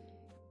 honestly.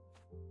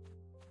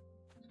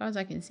 As far as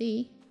I can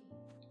see.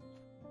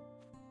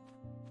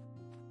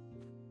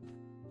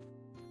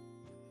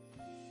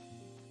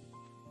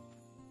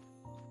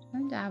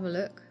 I'm going to have a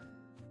look.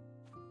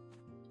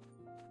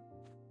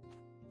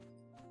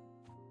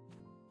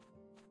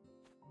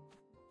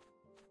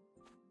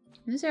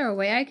 Is there a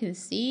way I can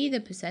see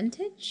the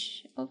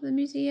percentage of the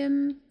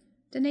museum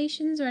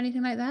donations or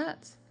anything like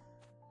that?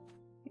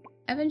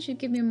 Evan should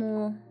give me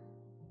more.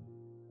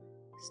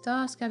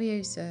 Star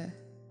Scabiosa.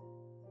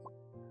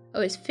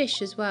 Oh, it's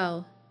fish as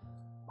well.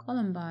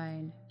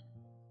 Columbine.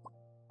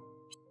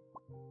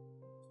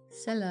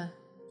 Scylla.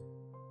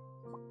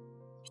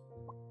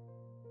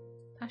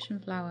 Passion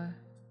flower.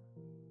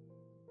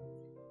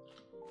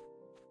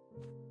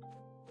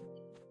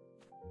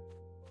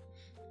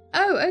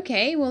 Oh,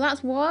 okay. Well,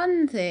 that's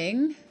one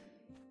thing.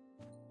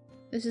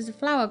 This is a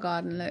flower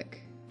garden, look.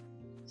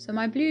 So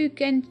my blue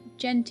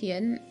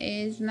gentian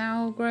is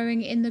now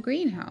growing in the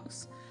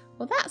greenhouse.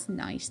 Well, that's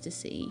nice to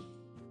see.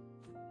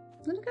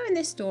 I'm going to go in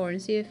this store and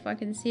see if I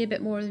can see a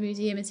bit more of the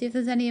museum and see if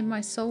there's any of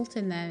my salt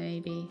in there,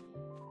 maybe.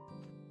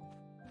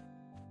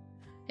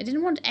 I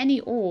didn't want any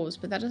ores,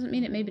 but that doesn't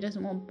mean it maybe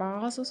doesn't want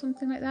bars or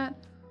something like that.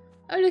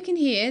 Oh, look in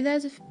here.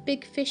 There's a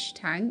big fish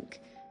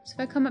tank. So if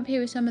I come up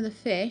here with some of the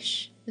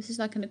fish, this is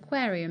like an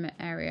aquarium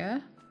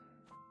area.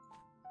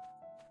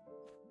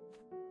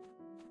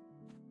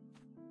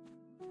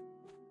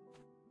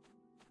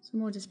 Some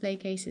more display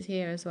cases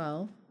here as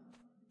well.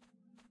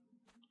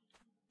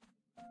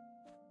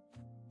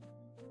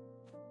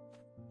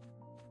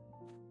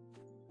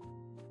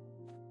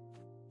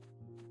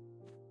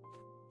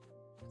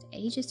 It's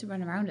ages to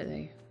run around it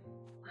though.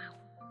 Wow.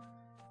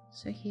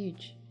 So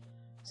huge.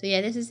 So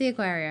yeah, this is the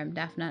aquarium,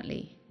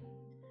 definitely.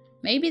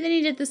 Maybe they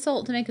needed the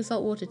salt to make a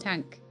saltwater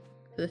tank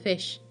for the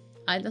fish.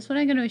 That's what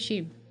I'm going to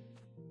assume.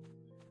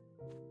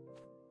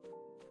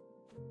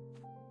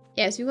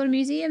 Yeah, so we've got a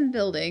museum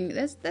building.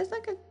 There's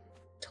like a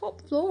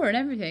top floor and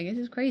everything. This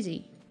is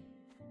crazy.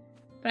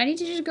 But I need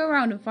to just go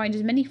around and find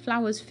as many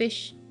flowers,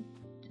 fish,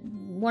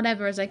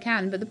 whatever as I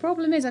can. But the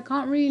problem is I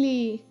can't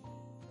really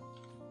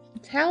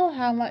tell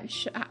how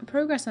much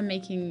progress I'm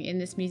making in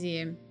this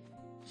museum.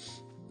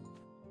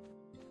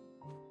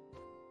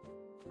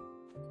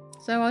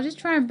 So I'll just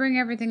try and bring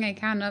everything I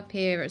can up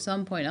here at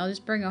some point. I'll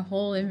just bring a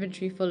whole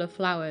inventory full of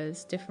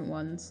flowers, different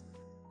ones.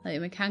 Like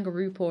my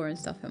kangaroo paw and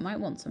stuff. I might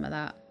want some of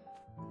that.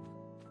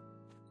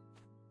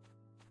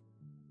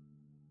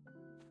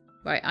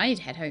 Right, I need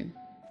to head home.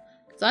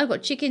 Because I've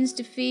got chickens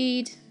to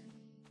feed.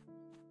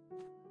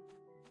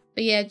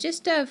 But yeah,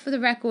 just for the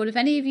record, if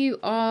any of you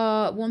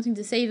are wanting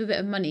to save a bit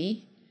of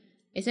money,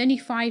 it's only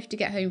 5 to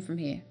get home from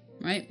here,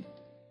 right?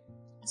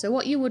 So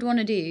what you would want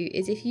to do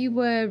is if you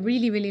were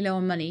really, really low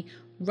on money,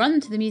 run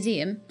to the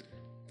museum,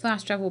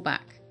 fast travel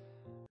back.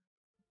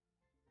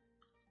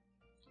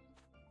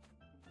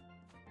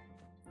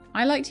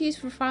 I like to use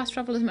for fast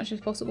travel as much as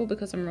possible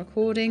because I'm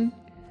recording.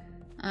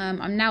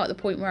 I'm now at the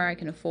point where I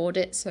can afford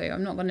it, so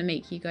I'm not going to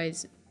make you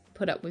guys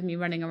put up with me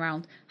running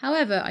around.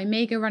 However, I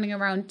may go running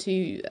around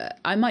to...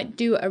 I might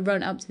do a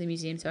run up to the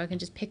museum so I can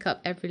just pick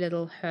up every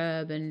little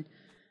herb and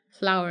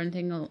flower and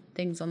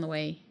things on the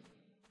way.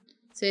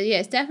 So yeah,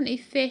 it's definitely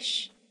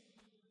fish.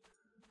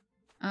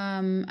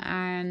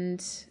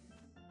 And...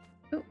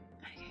 Oh,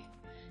 okay.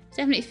 It's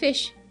definitely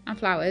fish and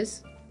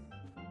flowers.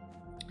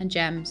 And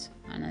gems.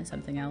 And then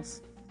something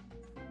else.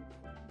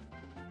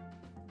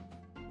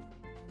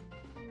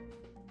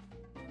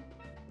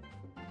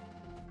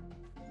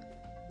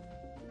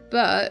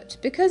 But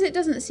because it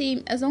doesn't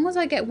seem, as long as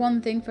I get one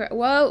thing for it,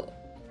 well,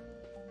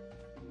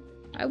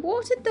 I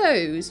watered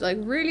those like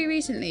really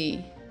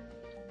recently.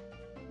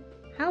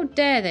 How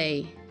dare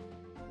they?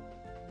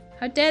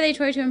 How dare they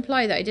try to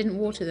imply that I didn't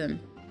water them?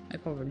 I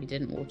probably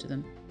didn't water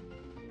them.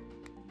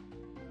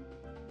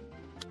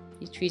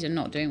 These trees are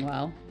not doing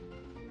well.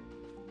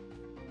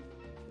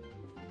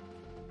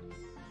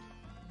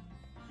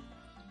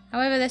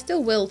 However, they're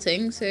still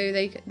wilting, so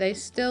they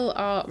still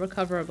are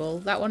recoverable.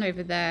 That one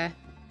over there.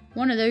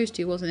 One of those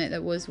two, wasn't it,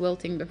 that was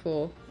wilting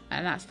before?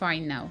 And that's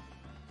fine now.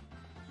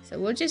 So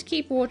we'll just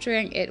keep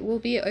watering. It will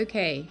be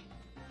okay.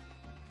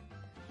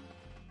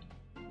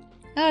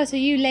 Oh, so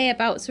you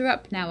layabouts are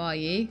up now, are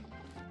you?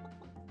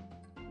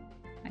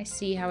 I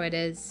see how it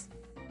is.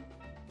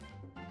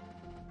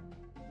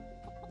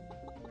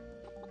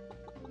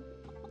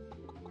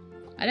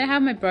 I don't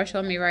have my brush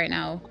on me right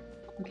now.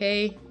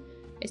 Okay?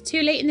 It's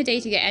too late in the day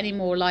to get any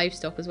more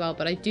livestock as well,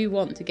 but I do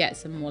want to get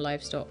some more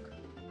livestock.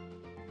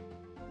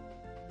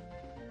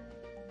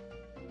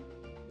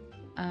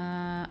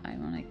 I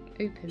want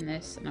to open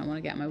this and I want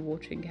to get my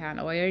watering can.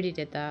 Oh, I already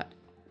did that.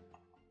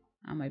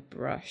 And my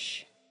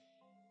brush.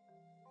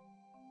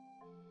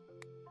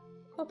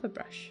 Copper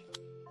brush.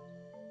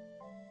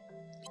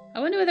 I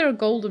wonder whether a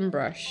golden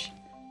brush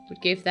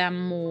would give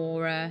them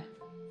more...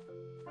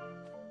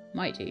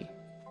 might do.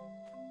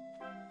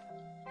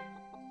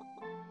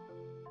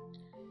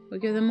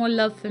 Would give them more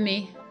love for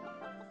me.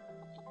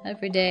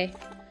 Every day.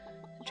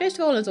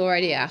 Trustfallen's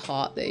already at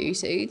heart though,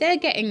 so they're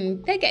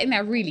getting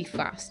there really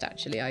fast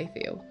actually, I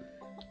feel.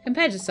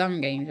 Compared to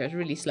some games where it's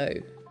really slow.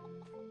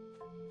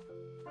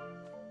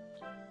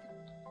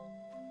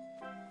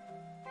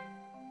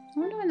 I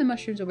wonder when the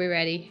mushrooms will be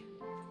ready.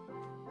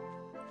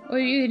 Or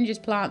you can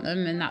just plant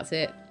them and that's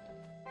it.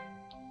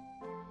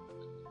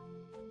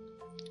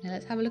 Now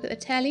let's have a look at the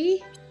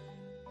telly.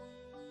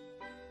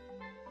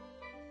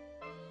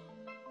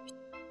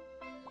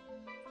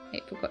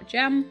 Apricot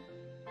jam.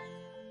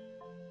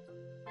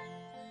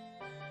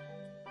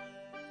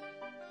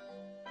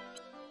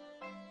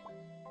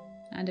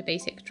 And a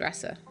basic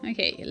dresser.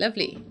 Okay,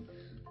 lovely.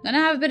 I'm gonna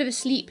have a bit of a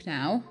sleep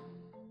now.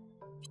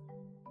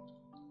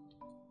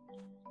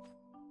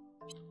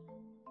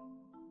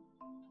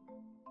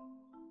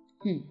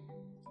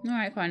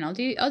 Alright, fine. I'll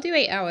do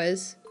 8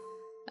 hours.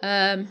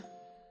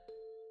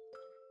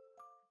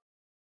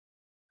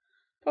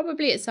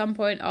 Probably at some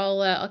point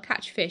I'll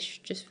catch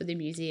fish just for the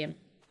museum.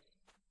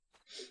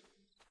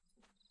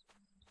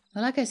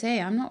 But like I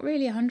say, I'm not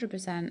really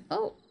 100%.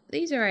 Oh,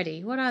 these are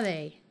ready. What are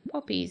they?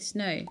 Poppies?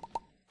 No.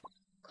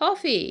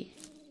 Coffee!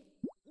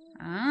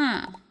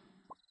 Ah.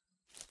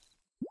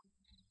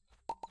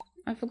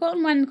 I've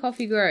forgotten when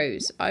coffee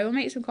grows. I will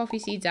make some coffee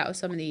seeds out of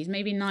some of these.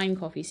 Maybe 9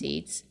 coffee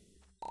seeds.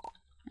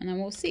 And then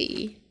we'll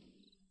see.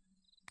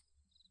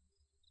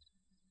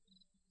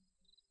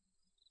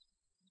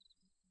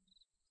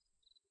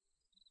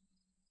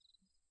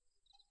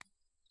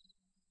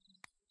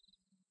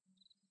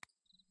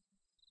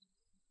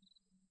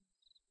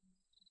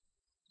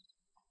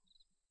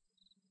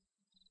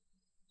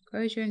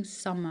 Grows during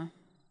summer.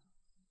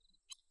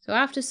 So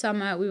after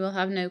summer, we will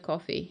have no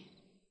coffee.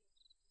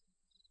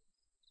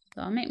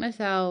 So I'll make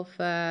myself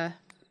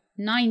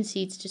 9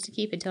 seeds just to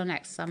keep until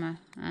next summer.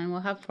 And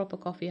we'll have proper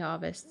coffee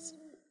harvests.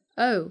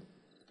 Oh,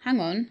 hang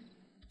on.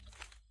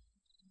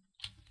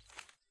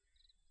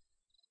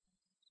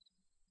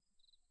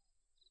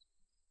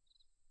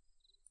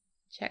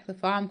 Check the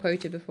farm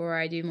quota before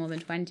I do more than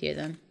 20 of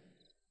them.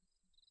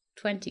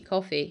 20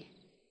 coffee.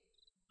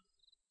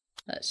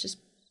 Let's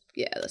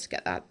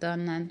get that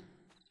done then.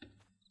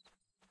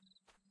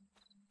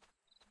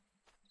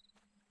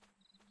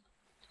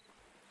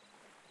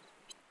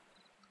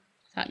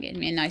 That gives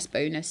me a nice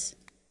bonus.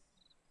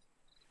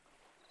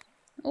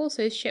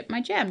 Also ship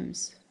my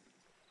gems.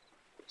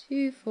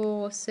 2,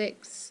 4,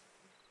 6,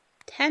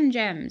 10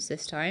 gems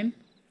this time.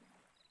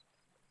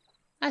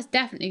 That's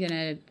definitely going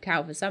to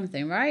count for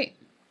something, right?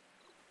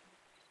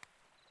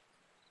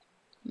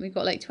 We've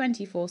got like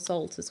 24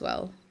 salt as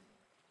well.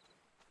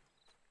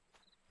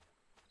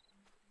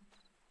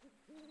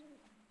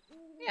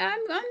 Yeah,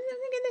 I'm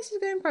thinking this is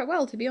going quite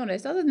well, to be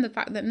honest, other than the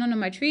fact that none of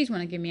my trees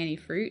want to give me any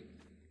fruit.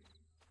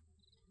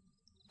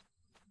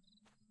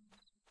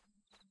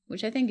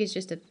 Which I think is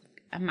just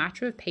a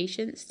matter of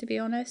patience, to be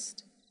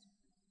honest.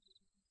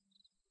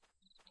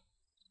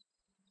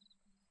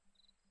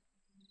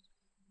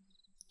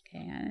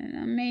 Okay,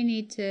 I may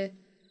need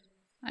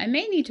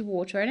to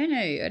water. I don't know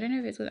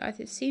if it's good.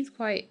 It seems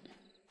quite...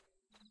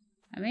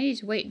 I may need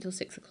to wait until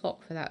 6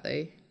 o'clock for that,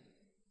 though.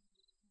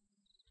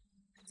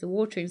 The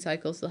watering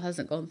cycle still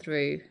hasn't gone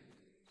through.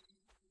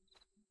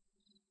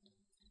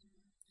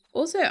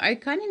 Also, I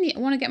kind of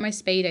want to get my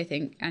spade, I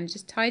think, and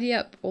just tidy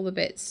up all the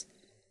bits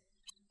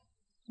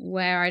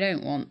where I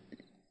don't want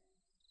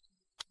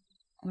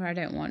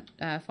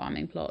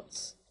farming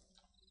plots.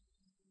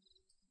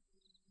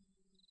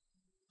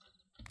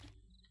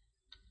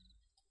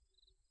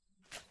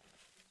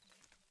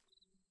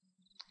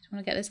 Just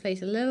want to get this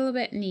place a little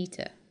bit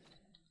neater.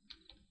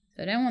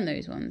 So I don't want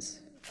those ones.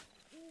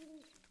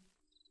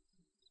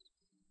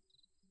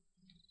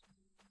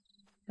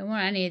 Don't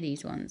want any of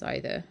these ones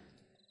either.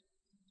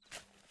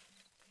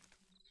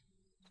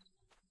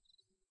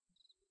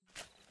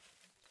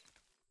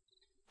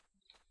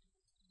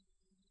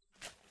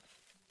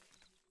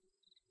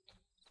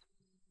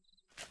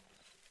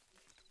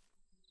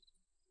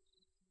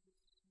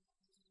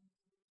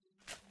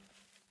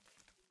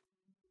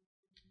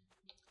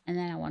 And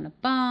then I want a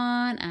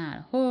barn and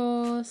a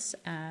horse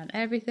and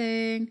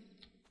everything.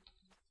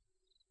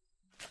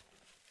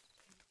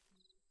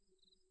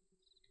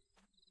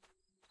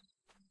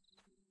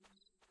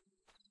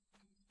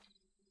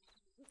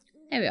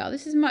 There we are.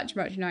 This is much,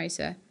 much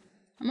nicer.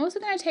 I'm also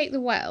going to take the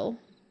well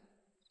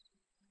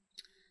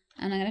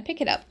and I'm going to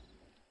pick it up.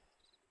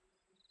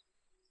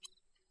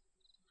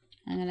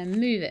 I'm going to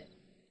move it.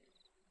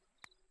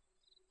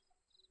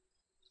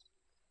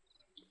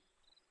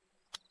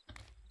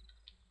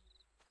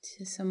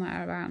 To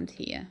somewhere around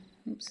here.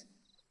 Oops.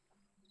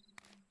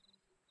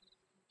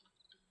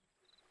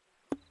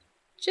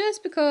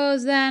 Just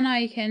because then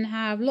I can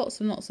have lots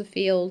and lots of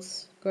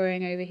fields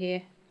growing over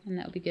here and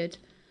that'll be good.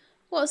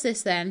 What's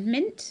this then?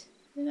 Mint?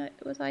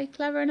 Was I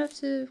clever enough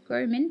to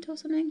grow mint or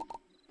something?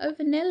 Oh,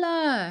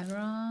 vanilla.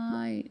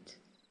 Right.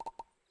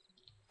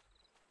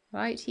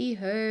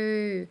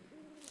 Righty-ho.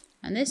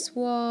 And this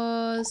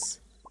was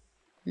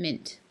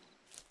mint.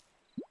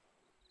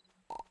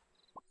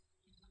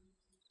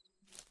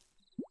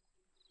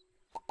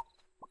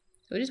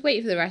 We'll just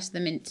wait for the rest of the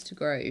mint to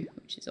grow,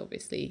 which is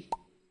obviously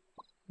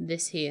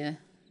this here,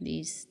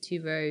 these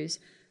 2 rows.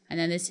 And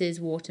then this is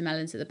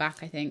watermelons at the back,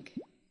 I think.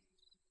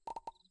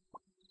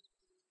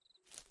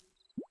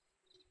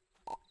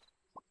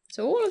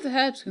 So all of the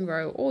herbs can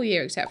grow all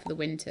year except for the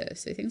winter.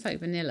 So things like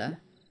vanilla,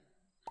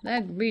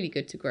 they're really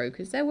good to grow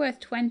because they're worth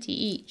 20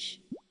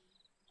 each.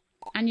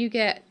 And you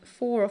get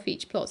 4 off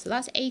each plot. So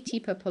that's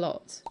 80 per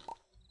plot.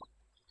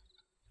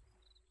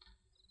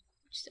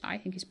 Which I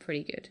think is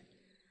pretty good.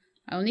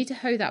 I'll need to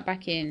hoe that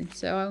back in.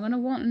 So I'm going to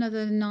want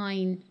another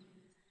 9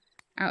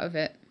 out of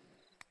it.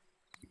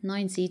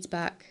 9 seeds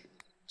back.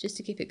 Just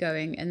to keep it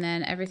going. And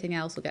then everything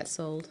else will get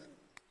sold.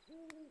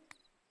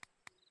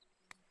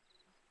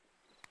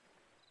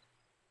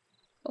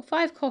 Got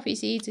 5 coffee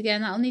seeds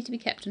again. That'll need to be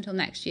kept until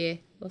next year.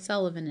 We'll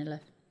sell the vanilla.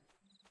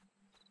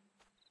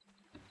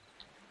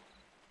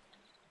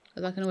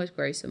 Because I can always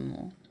grow some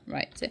more.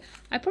 Right, so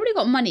I probably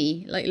got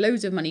money, like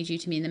loads of money due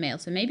to me in the mail.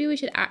 So maybe we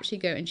should actually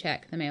go and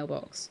check the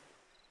mailbox.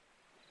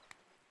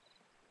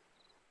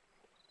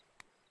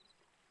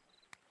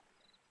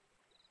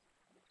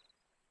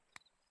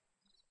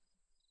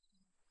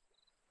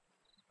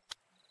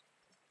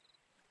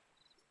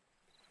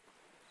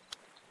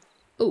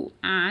 Oh,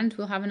 and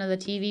we'll have another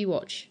TV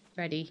watch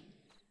ready.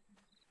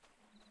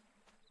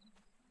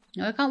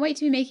 No, I can't wait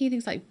to be making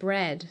things like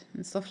bread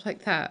and stuff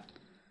like that.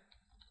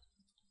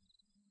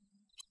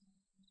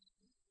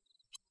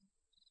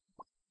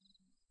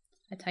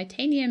 A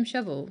titanium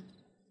shovel.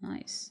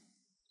 Nice.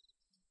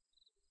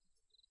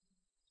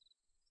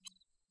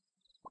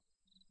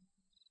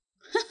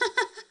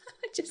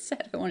 I just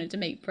said I wanted to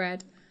make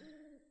bread.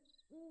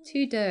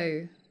 2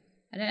 dough.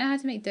 I don't know how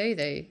to make dough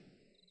though.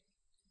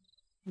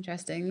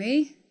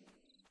 Interestingly.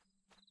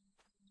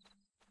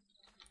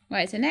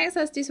 Right, so next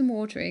let's do some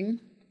watering.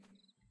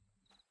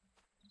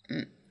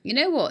 You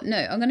know what? No,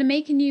 I'm going to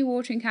make a new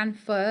watering can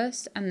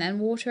first and then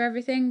water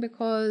everything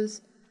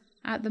because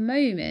at the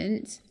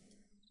moment...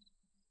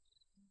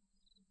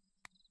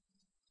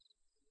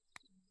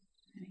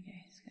 There we go,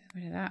 let's get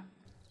rid of that.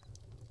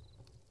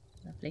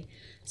 Lovely.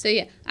 So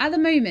yeah, at the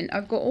moment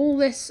I've got all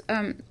this,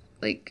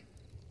 like,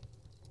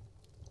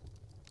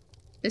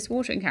 this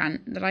watering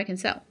can that I can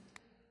sell.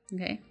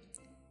 Okay.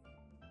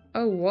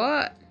 Oh,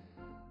 what?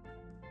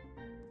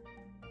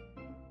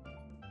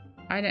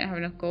 I don't have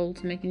enough gold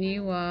to make a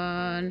new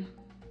one.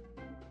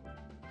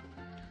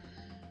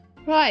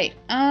 Right,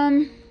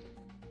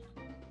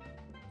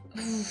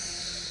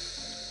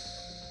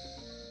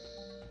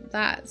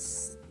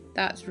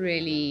 that's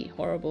really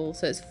horrible.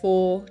 So it's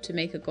 4 to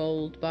make a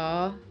gold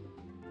bar.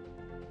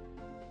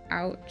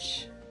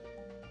 Ouch.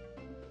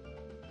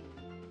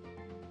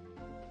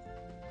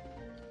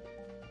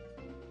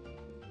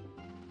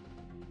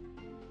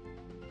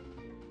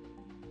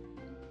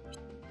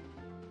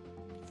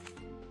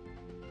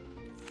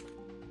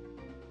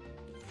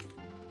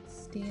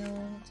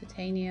 Steel,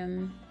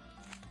 titanium,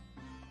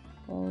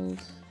 gold,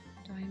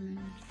 diamond,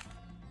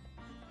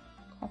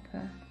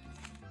 copper.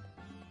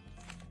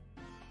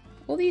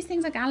 All these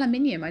things like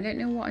aluminium, I don't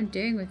know what I'm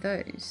doing with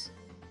those.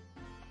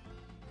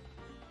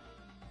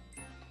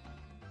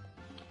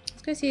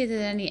 Let's go see if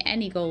there's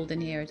any gold in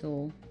here at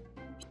all.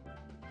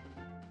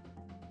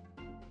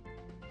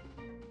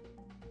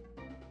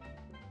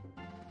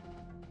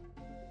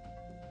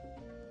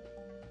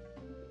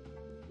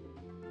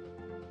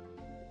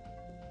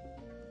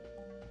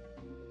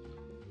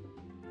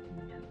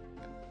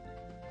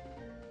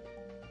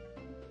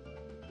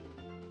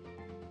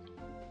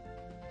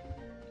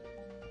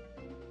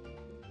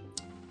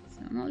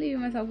 I'm not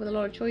leaving myself with a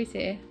lot of choice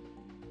here.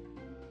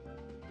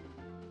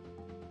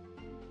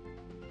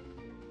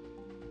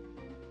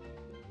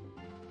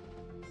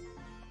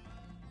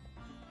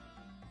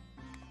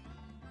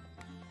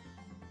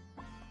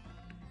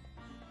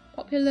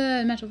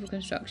 Popular metal for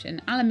construction.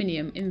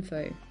 Aluminium.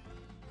 Info.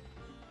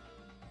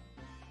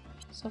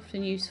 Soft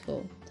and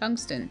useful.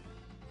 Tungsten.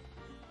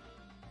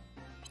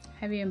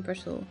 Heavy and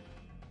brittle.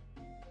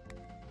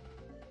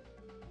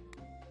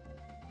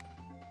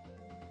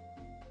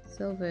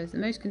 Silver is the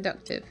most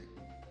conductive.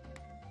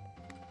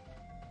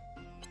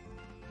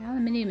 The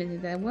aluminium is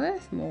they're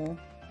worth more.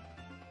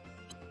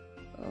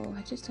 Oh,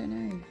 I just don't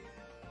know.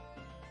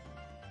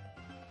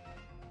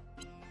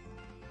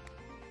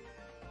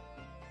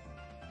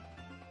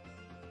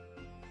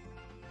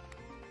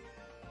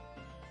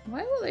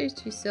 Why will those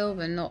two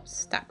silver not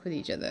stack with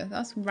each other?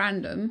 That's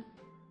random.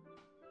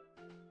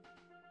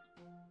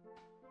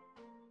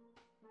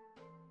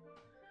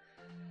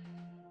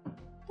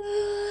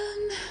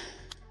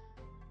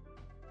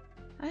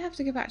 I have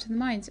to go back to the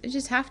mines. I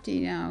just have to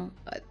now.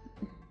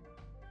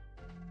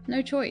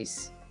 No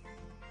choice.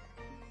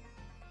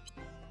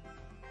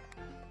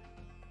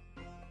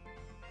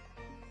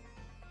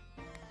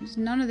 Just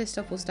none of this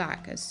stuff will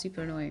stack. It's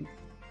super annoying.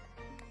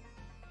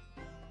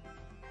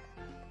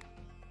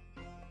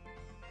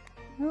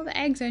 Well, the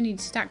eggs only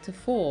stack to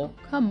 4.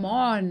 Come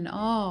on.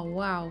 Oh,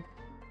 wow.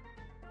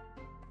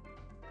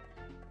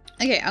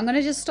 Okay, I'm going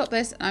to just stop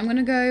this. I'm going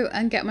to go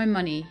and get my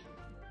money.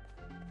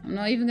 I'm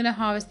not even going to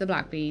harvest the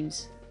black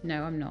beans.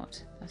 No, I'm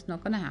not. That's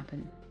not going to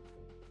happen.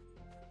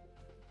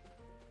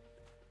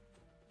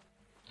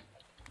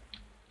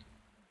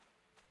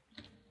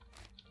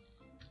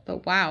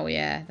 But wow,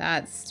 yeah,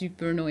 that's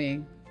super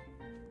annoying.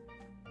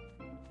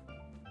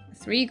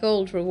 3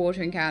 gold for a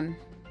watering can.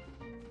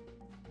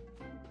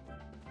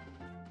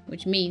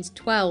 Which means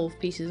 12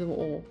 pieces of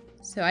ore.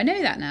 So I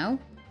know that now.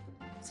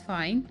 It's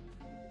fine.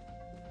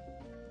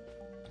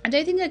 I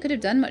don't think I could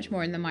have done much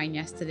more in the mine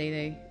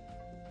yesterday though.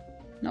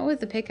 Not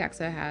with the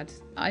pickaxe I had.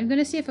 I'm going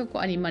to see if I've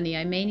got any money.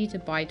 I may need to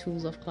buy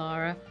tools off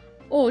Clara.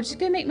 Or just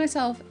go make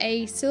myself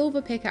a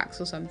silver pickaxe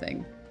or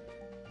something.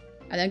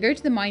 And then go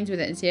to the mines with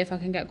it and see if I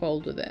can get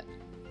gold with it.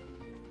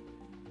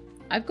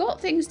 I've got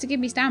things to give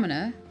me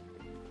stamina.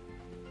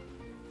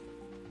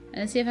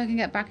 And see if I can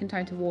get back in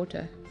time to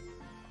water.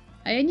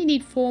 I only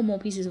need 4 more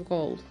pieces of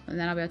gold. And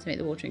then I'll be able to make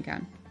the watering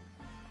can.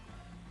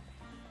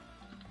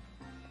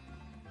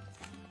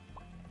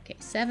 Okay,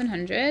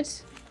 700.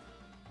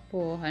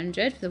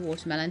 400 for the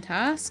watermelon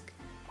task.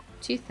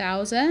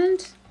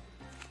 2,000.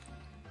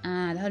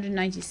 And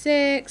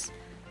 196.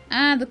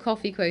 And the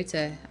coffee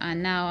quota.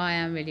 And now I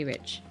am really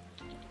rich.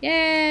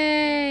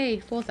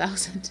 Yay!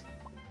 4,000.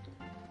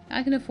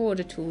 I can afford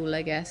a tool,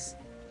 I guess.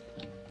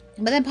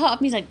 But then part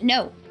of me is like,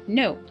 no,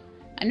 no.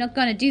 I'm not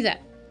going to do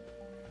that.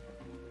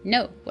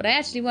 No. What I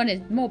actually want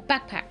is more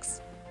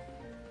backpacks.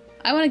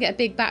 I want to get a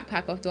big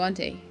backpack off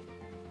Duante.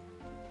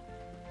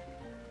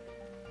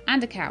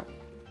 And a cow.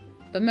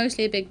 But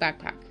mostly a big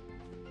backpack.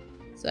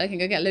 So I can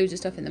go get loads of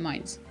stuff in the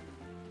mines.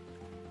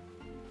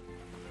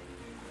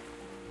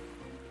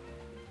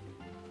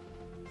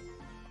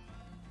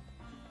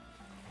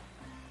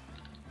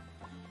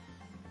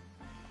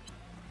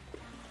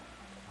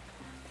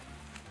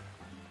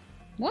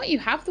 What? You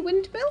have the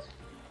windmill?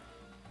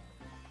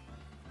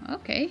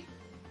 Okay.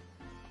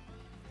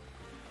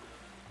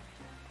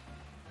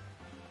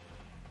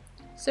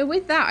 So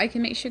with that, I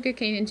can make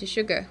sugarcane into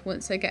sugar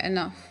once I get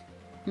enough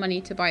money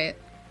to buy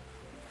it.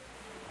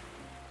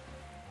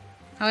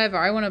 However,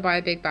 I want to buy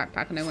a big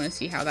backpack and I want to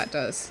see how that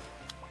does.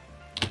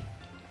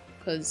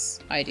 Because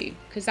I do.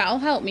 Because that'll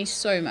help me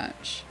so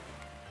much.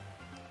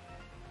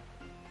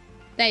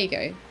 There you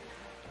go.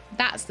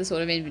 That's the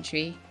sort of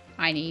inventory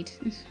I need.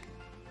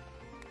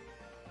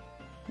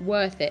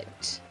 Worth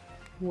it.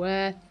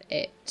 Worth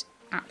it.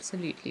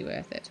 Absolutely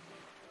worth it.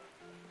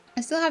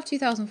 I still have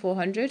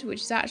 2,400,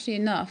 which is actually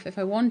enough if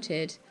I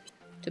wanted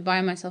to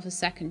buy myself a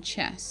second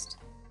chest.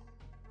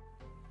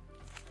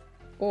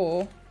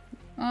 Or...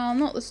 well,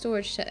 not the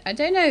storage shed. I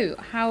don't know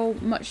how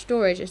much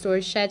storage a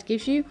storage shed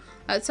gives you.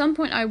 At some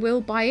point I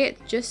will buy it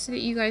just so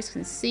that you guys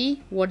can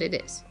see what it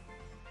is.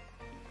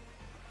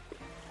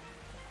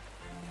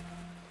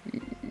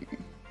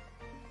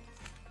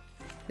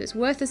 It's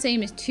worth the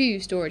same as 2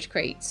 storage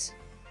crates.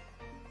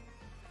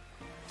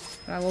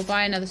 But I will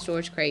buy another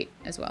storage crate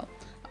as well.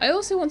 I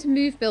also want to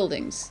move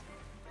buildings.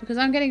 Because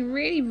I'm getting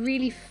really,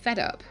 really fed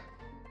up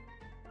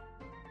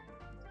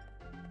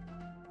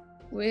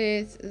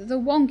with the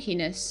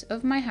wonkiness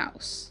of my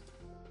house.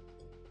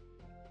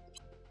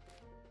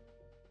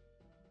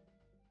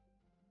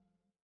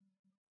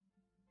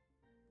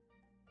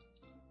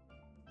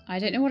 I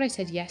don't know what I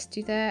said yes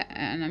to there,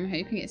 and I'm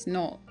hoping it's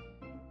not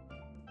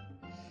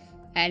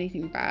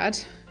anything bad.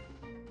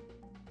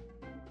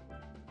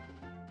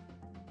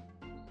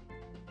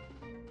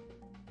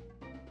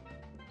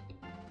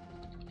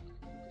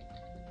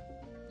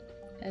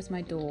 There's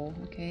my door,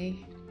 okay.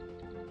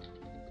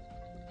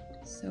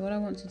 So what I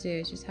want to do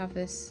is just have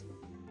this...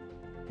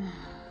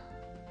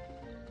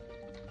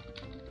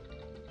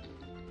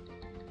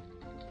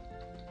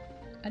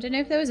 I don't know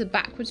if there was a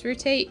backwards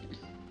rotate.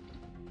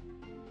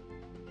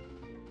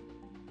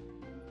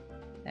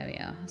 There we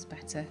are, that's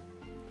better.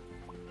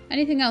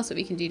 Anything else that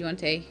we can do,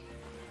 Dante?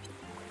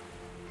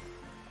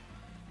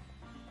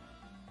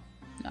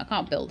 No, I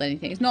can't build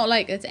anything. It's not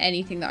like there's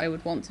anything that I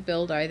would want to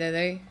build either,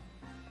 though.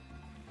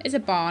 It's a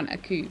barn, a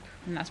coop,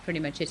 and that's pretty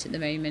much it at the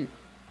moment.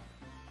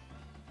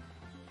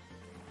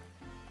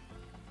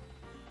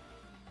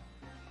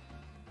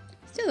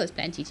 Still, there's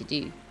plenty to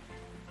do.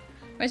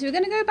 Right, so we're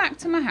going to go back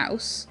to my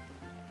house.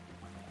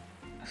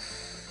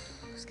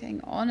 It's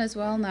getting on as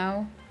well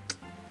now.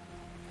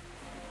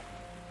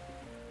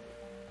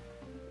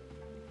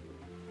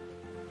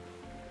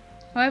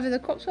 However, the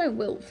crops won't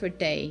wilt for a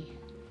day.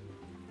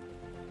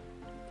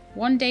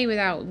 One day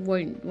without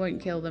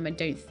won't kill them, I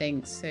don't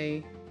think,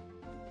 so...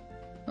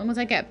 As long as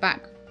I get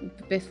back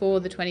before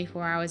the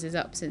 24 hours is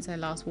up since I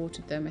last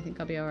watered them, I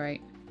think I'll be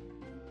alright.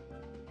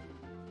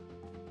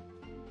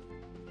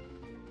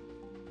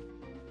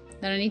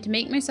 Then I need to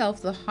make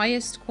myself the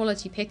highest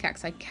quality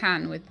pickaxe I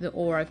can with the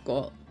ore I've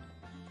got.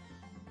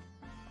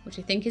 Which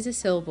I think is a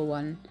silver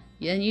one.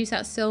 Then use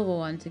that silver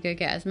one to go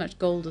get as much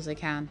gold as I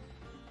can.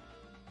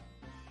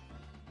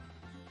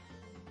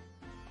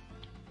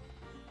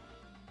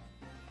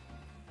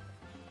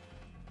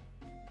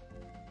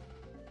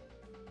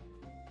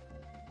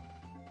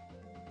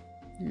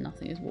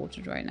 Nothing is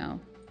watered right now.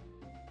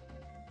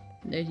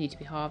 Those need to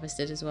be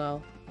harvested as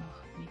well.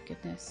 Oh my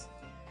goodness.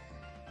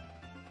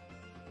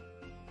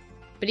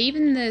 But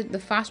even the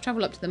fast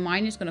travel up to the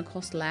mine is going to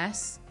cost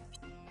less.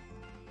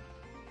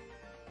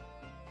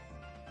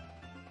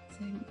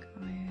 Zinc,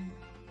 iron.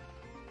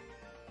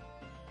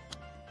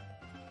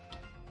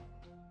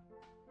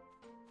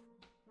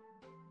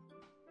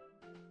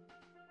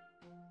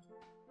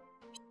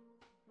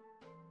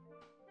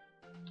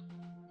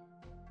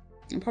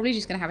 I'm probably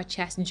just going to have a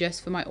chest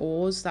just for my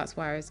ores. That's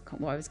why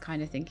what I was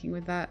kind of thinking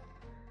with that.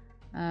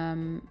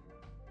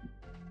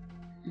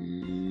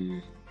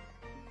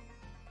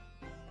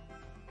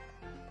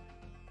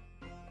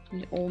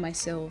 Need all my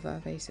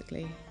silver,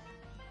 basically.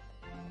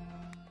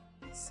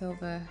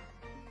 Silver.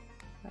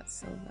 That's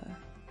silver.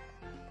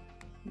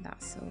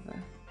 That's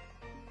silver.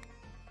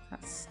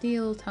 That's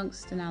steel,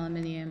 tungsten,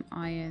 aluminium,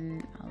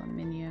 iron,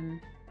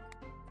 aluminium,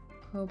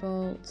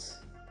 cobalt,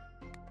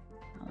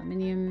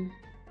 aluminium.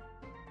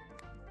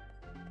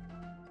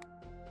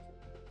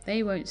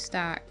 They won't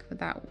stack with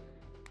that.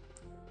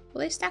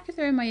 Will they stack if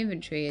they're in my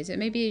inventory? Is it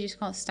maybe you just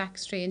can't stack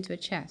straight into a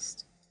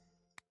chest?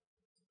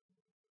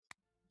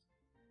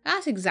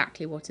 That's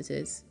exactly what it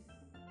is.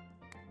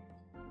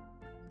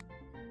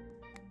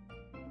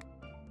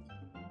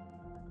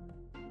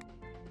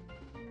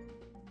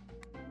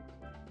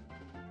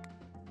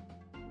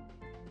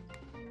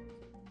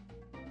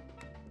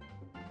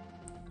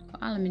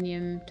 Got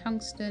aluminium,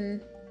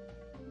 tungsten,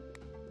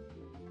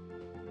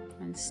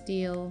 and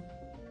steel.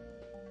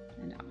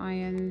 And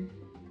iron.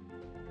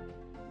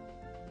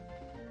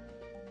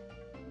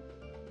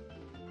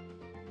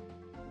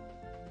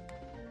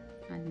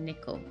 And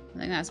nickel. I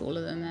think that's all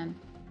of them then.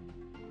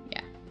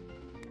 Yeah.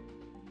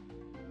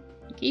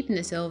 I'm keeping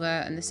the silver,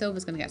 and the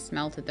silver's going to get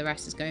smelted. The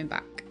rest is going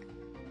back.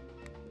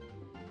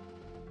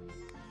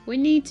 We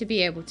need to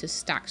be able to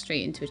stack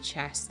straight into a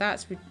chest.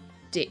 That's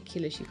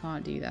ridiculous. You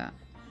can't do that.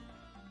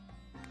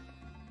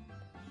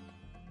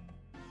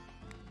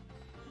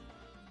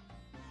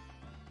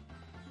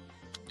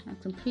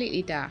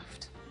 Completely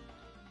daft.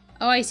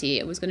 Oh, I see.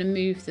 It was going to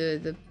move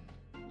the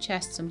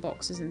chests and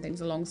boxes and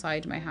things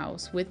alongside my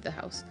house with the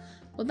house.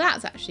 Well,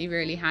 that's actually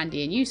really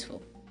handy and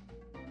useful.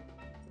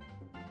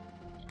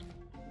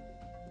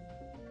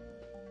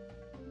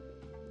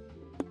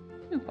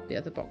 I'll pop the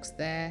other box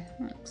there.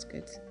 That looks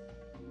good.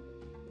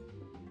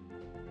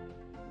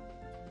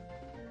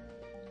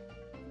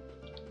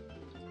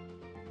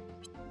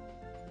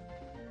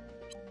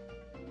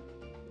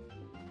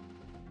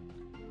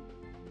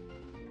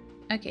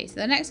 Okay, so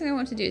the next thing I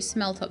want to do is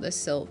smelt up this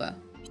silver.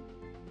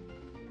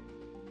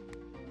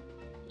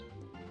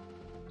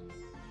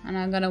 And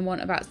I'm going to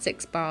want about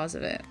 6 bars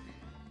of it.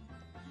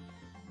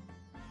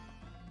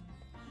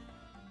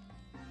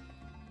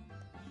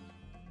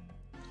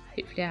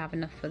 Hopefully I have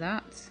enough for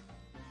that.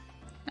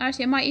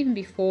 Actually, it might even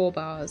be 4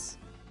 bars.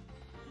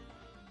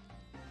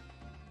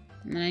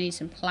 And then I need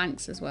some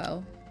planks as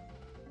well.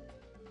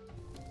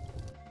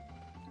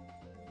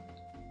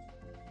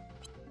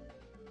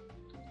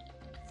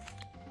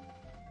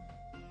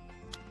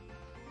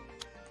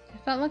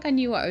 felt like I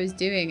knew what I was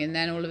doing, and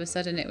then all of a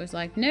sudden it was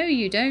like, no,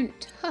 you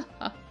don't. Ha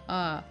ha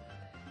ha.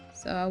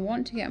 So I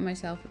want to get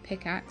myself a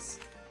pickaxe.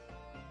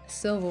 A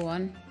silver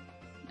one.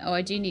 Oh,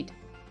 I do need...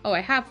 Oh, I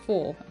have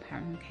 4,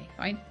 apparently. Okay,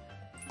 fine.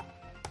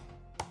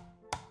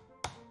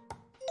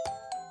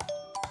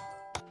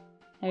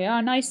 There we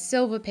are, nice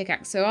silver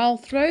pickaxe. So I'll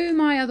throw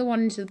my other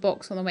one into the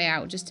box on the way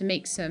out just to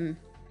make some...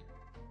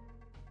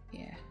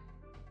 Yeah.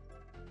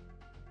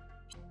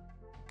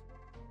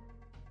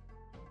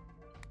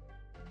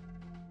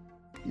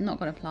 I'm not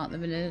going to plant the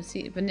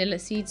vanilla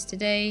seeds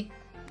today.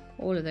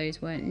 All of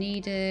those weren't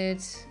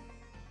needed.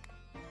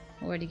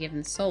 Already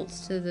given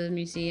salts to the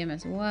museum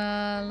as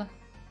well.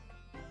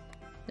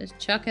 Just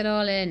chuck it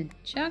all in.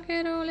 Chuck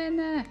it all in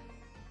there.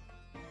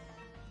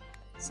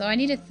 So I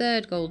need a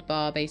 3rd gold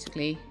bar,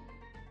 basically.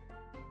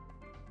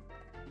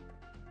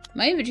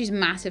 My inventory's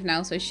massive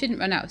now, so I shouldn't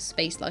run out of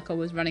space like I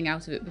was running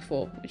out of it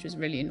before, which was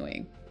really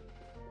annoying.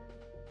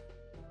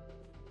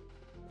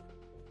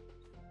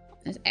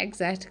 There's eggs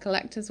there to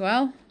collect as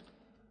well.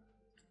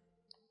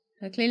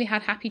 I clearly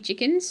had happy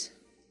chickens.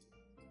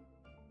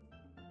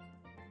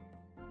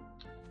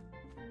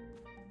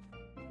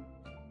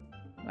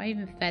 Have I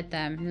even fed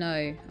them?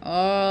 No.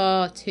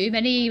 Oh, too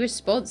many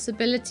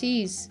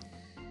responsibilities.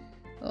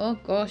 Oh,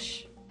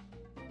 gosh.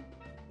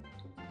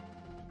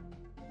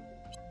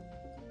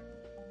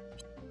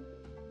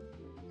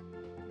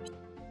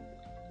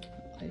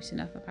 Close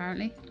enough,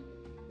 apparently.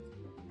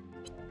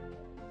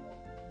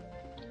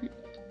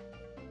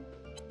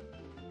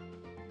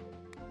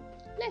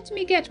 Let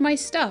me get my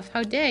stuff.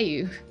 How dare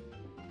you?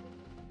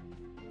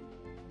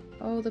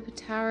 Oh, the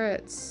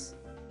parrots.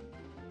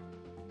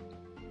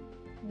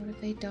 What if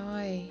they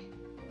die?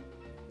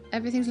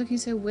 Everything's looking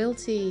so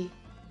wilty.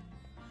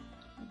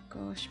 Oh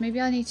gosh, maybe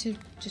I need to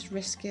just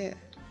risk it.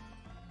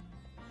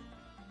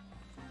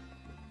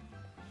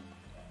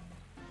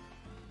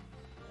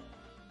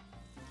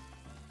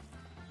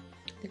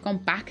 They've gone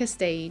back a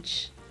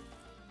stage.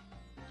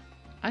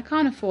 I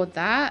can't afford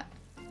that.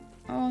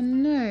 Oh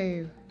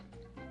no.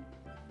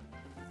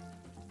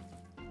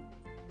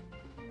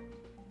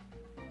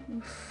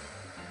 Oof.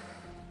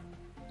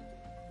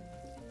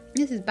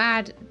 This is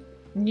bad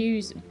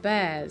news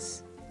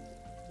bears.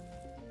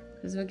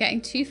 Because we're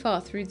getting too far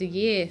through the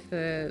year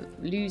for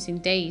losing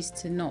days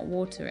to not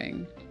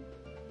watering.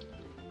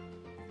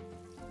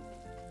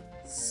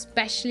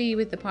 Especially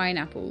with the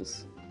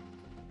pineapples.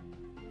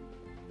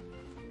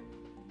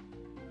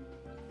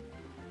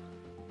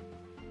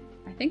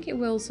 I think it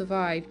will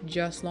survive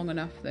just long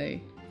enough though.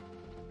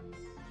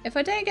 If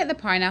I don't get the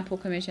pineapple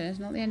commission, it's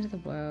not the end of the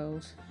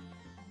world.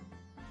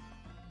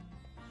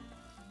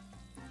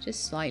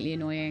 Just slightly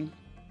annoying.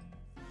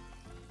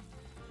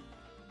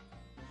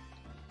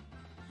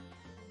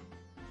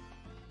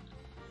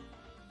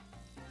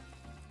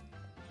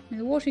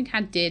 The watering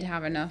can did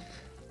have enough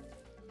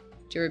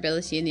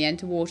durability in the end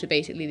to water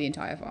basically the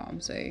entire farm,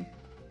 so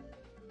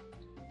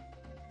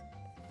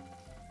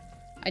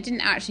I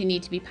didn't actually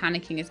need to be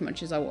panicking as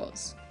much as I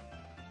was.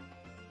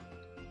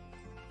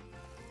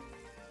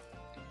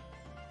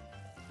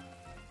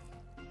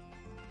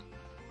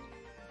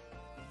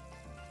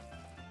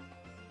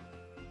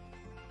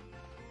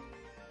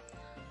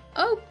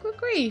 Oh, good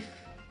grief.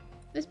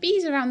 There's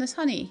bees around this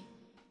honey.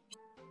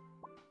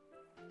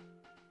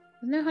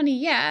 There's no honey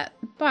yet,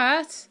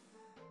 but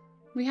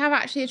we have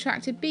actually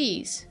attracted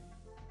bees.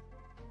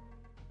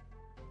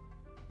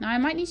 Now I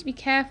might need to be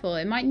careful.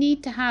 It might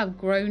need to have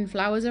grown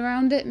flowers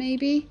around it,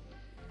 maybe.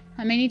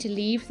 I may need to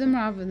leave them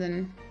rather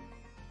than...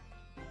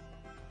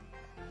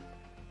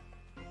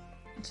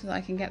 so that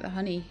I can get the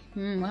honey.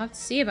 We'll have to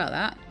see about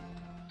that.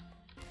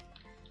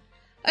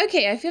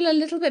 Okay, I feel a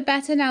little bit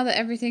better now that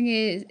everything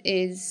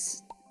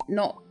is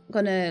not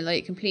gonna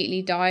like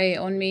completely die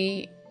on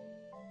me.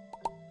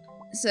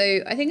 So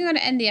I think I'm gonna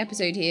end the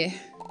episode here.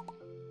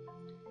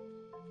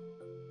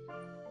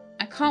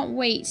 I can't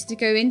wait to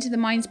go into the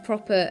mines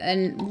proper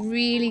and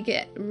really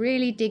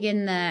dig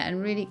in there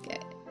and really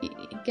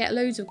get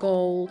loads of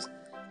gold,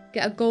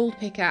 get a gold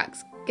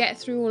pickaxe, get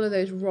through all of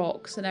those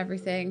rocks and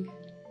everything.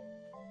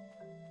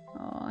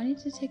 Oh, I need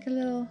to take a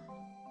little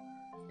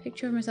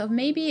picture of myself.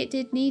 Maybe it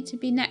did need to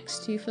be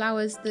next to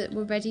flowers that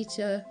were ready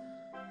to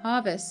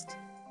harvest.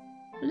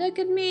 Look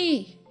at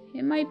me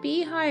in my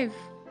beehive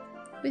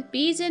with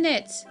bees in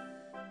it,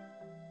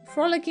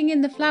 frolicking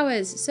in the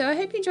flowers. So I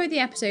hope you enjoyed the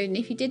episode, and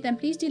if you did, then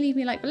please do leave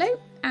me a like below,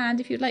 and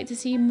if you'd like to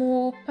see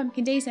more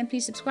pumpkin days, then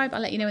please subscribe.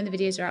 I'll let you know when the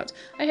videos are out.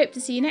 I hope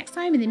to see you next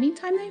time. In the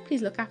meantime though,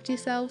 please look after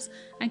yourselves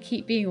and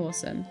keep being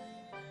awesome.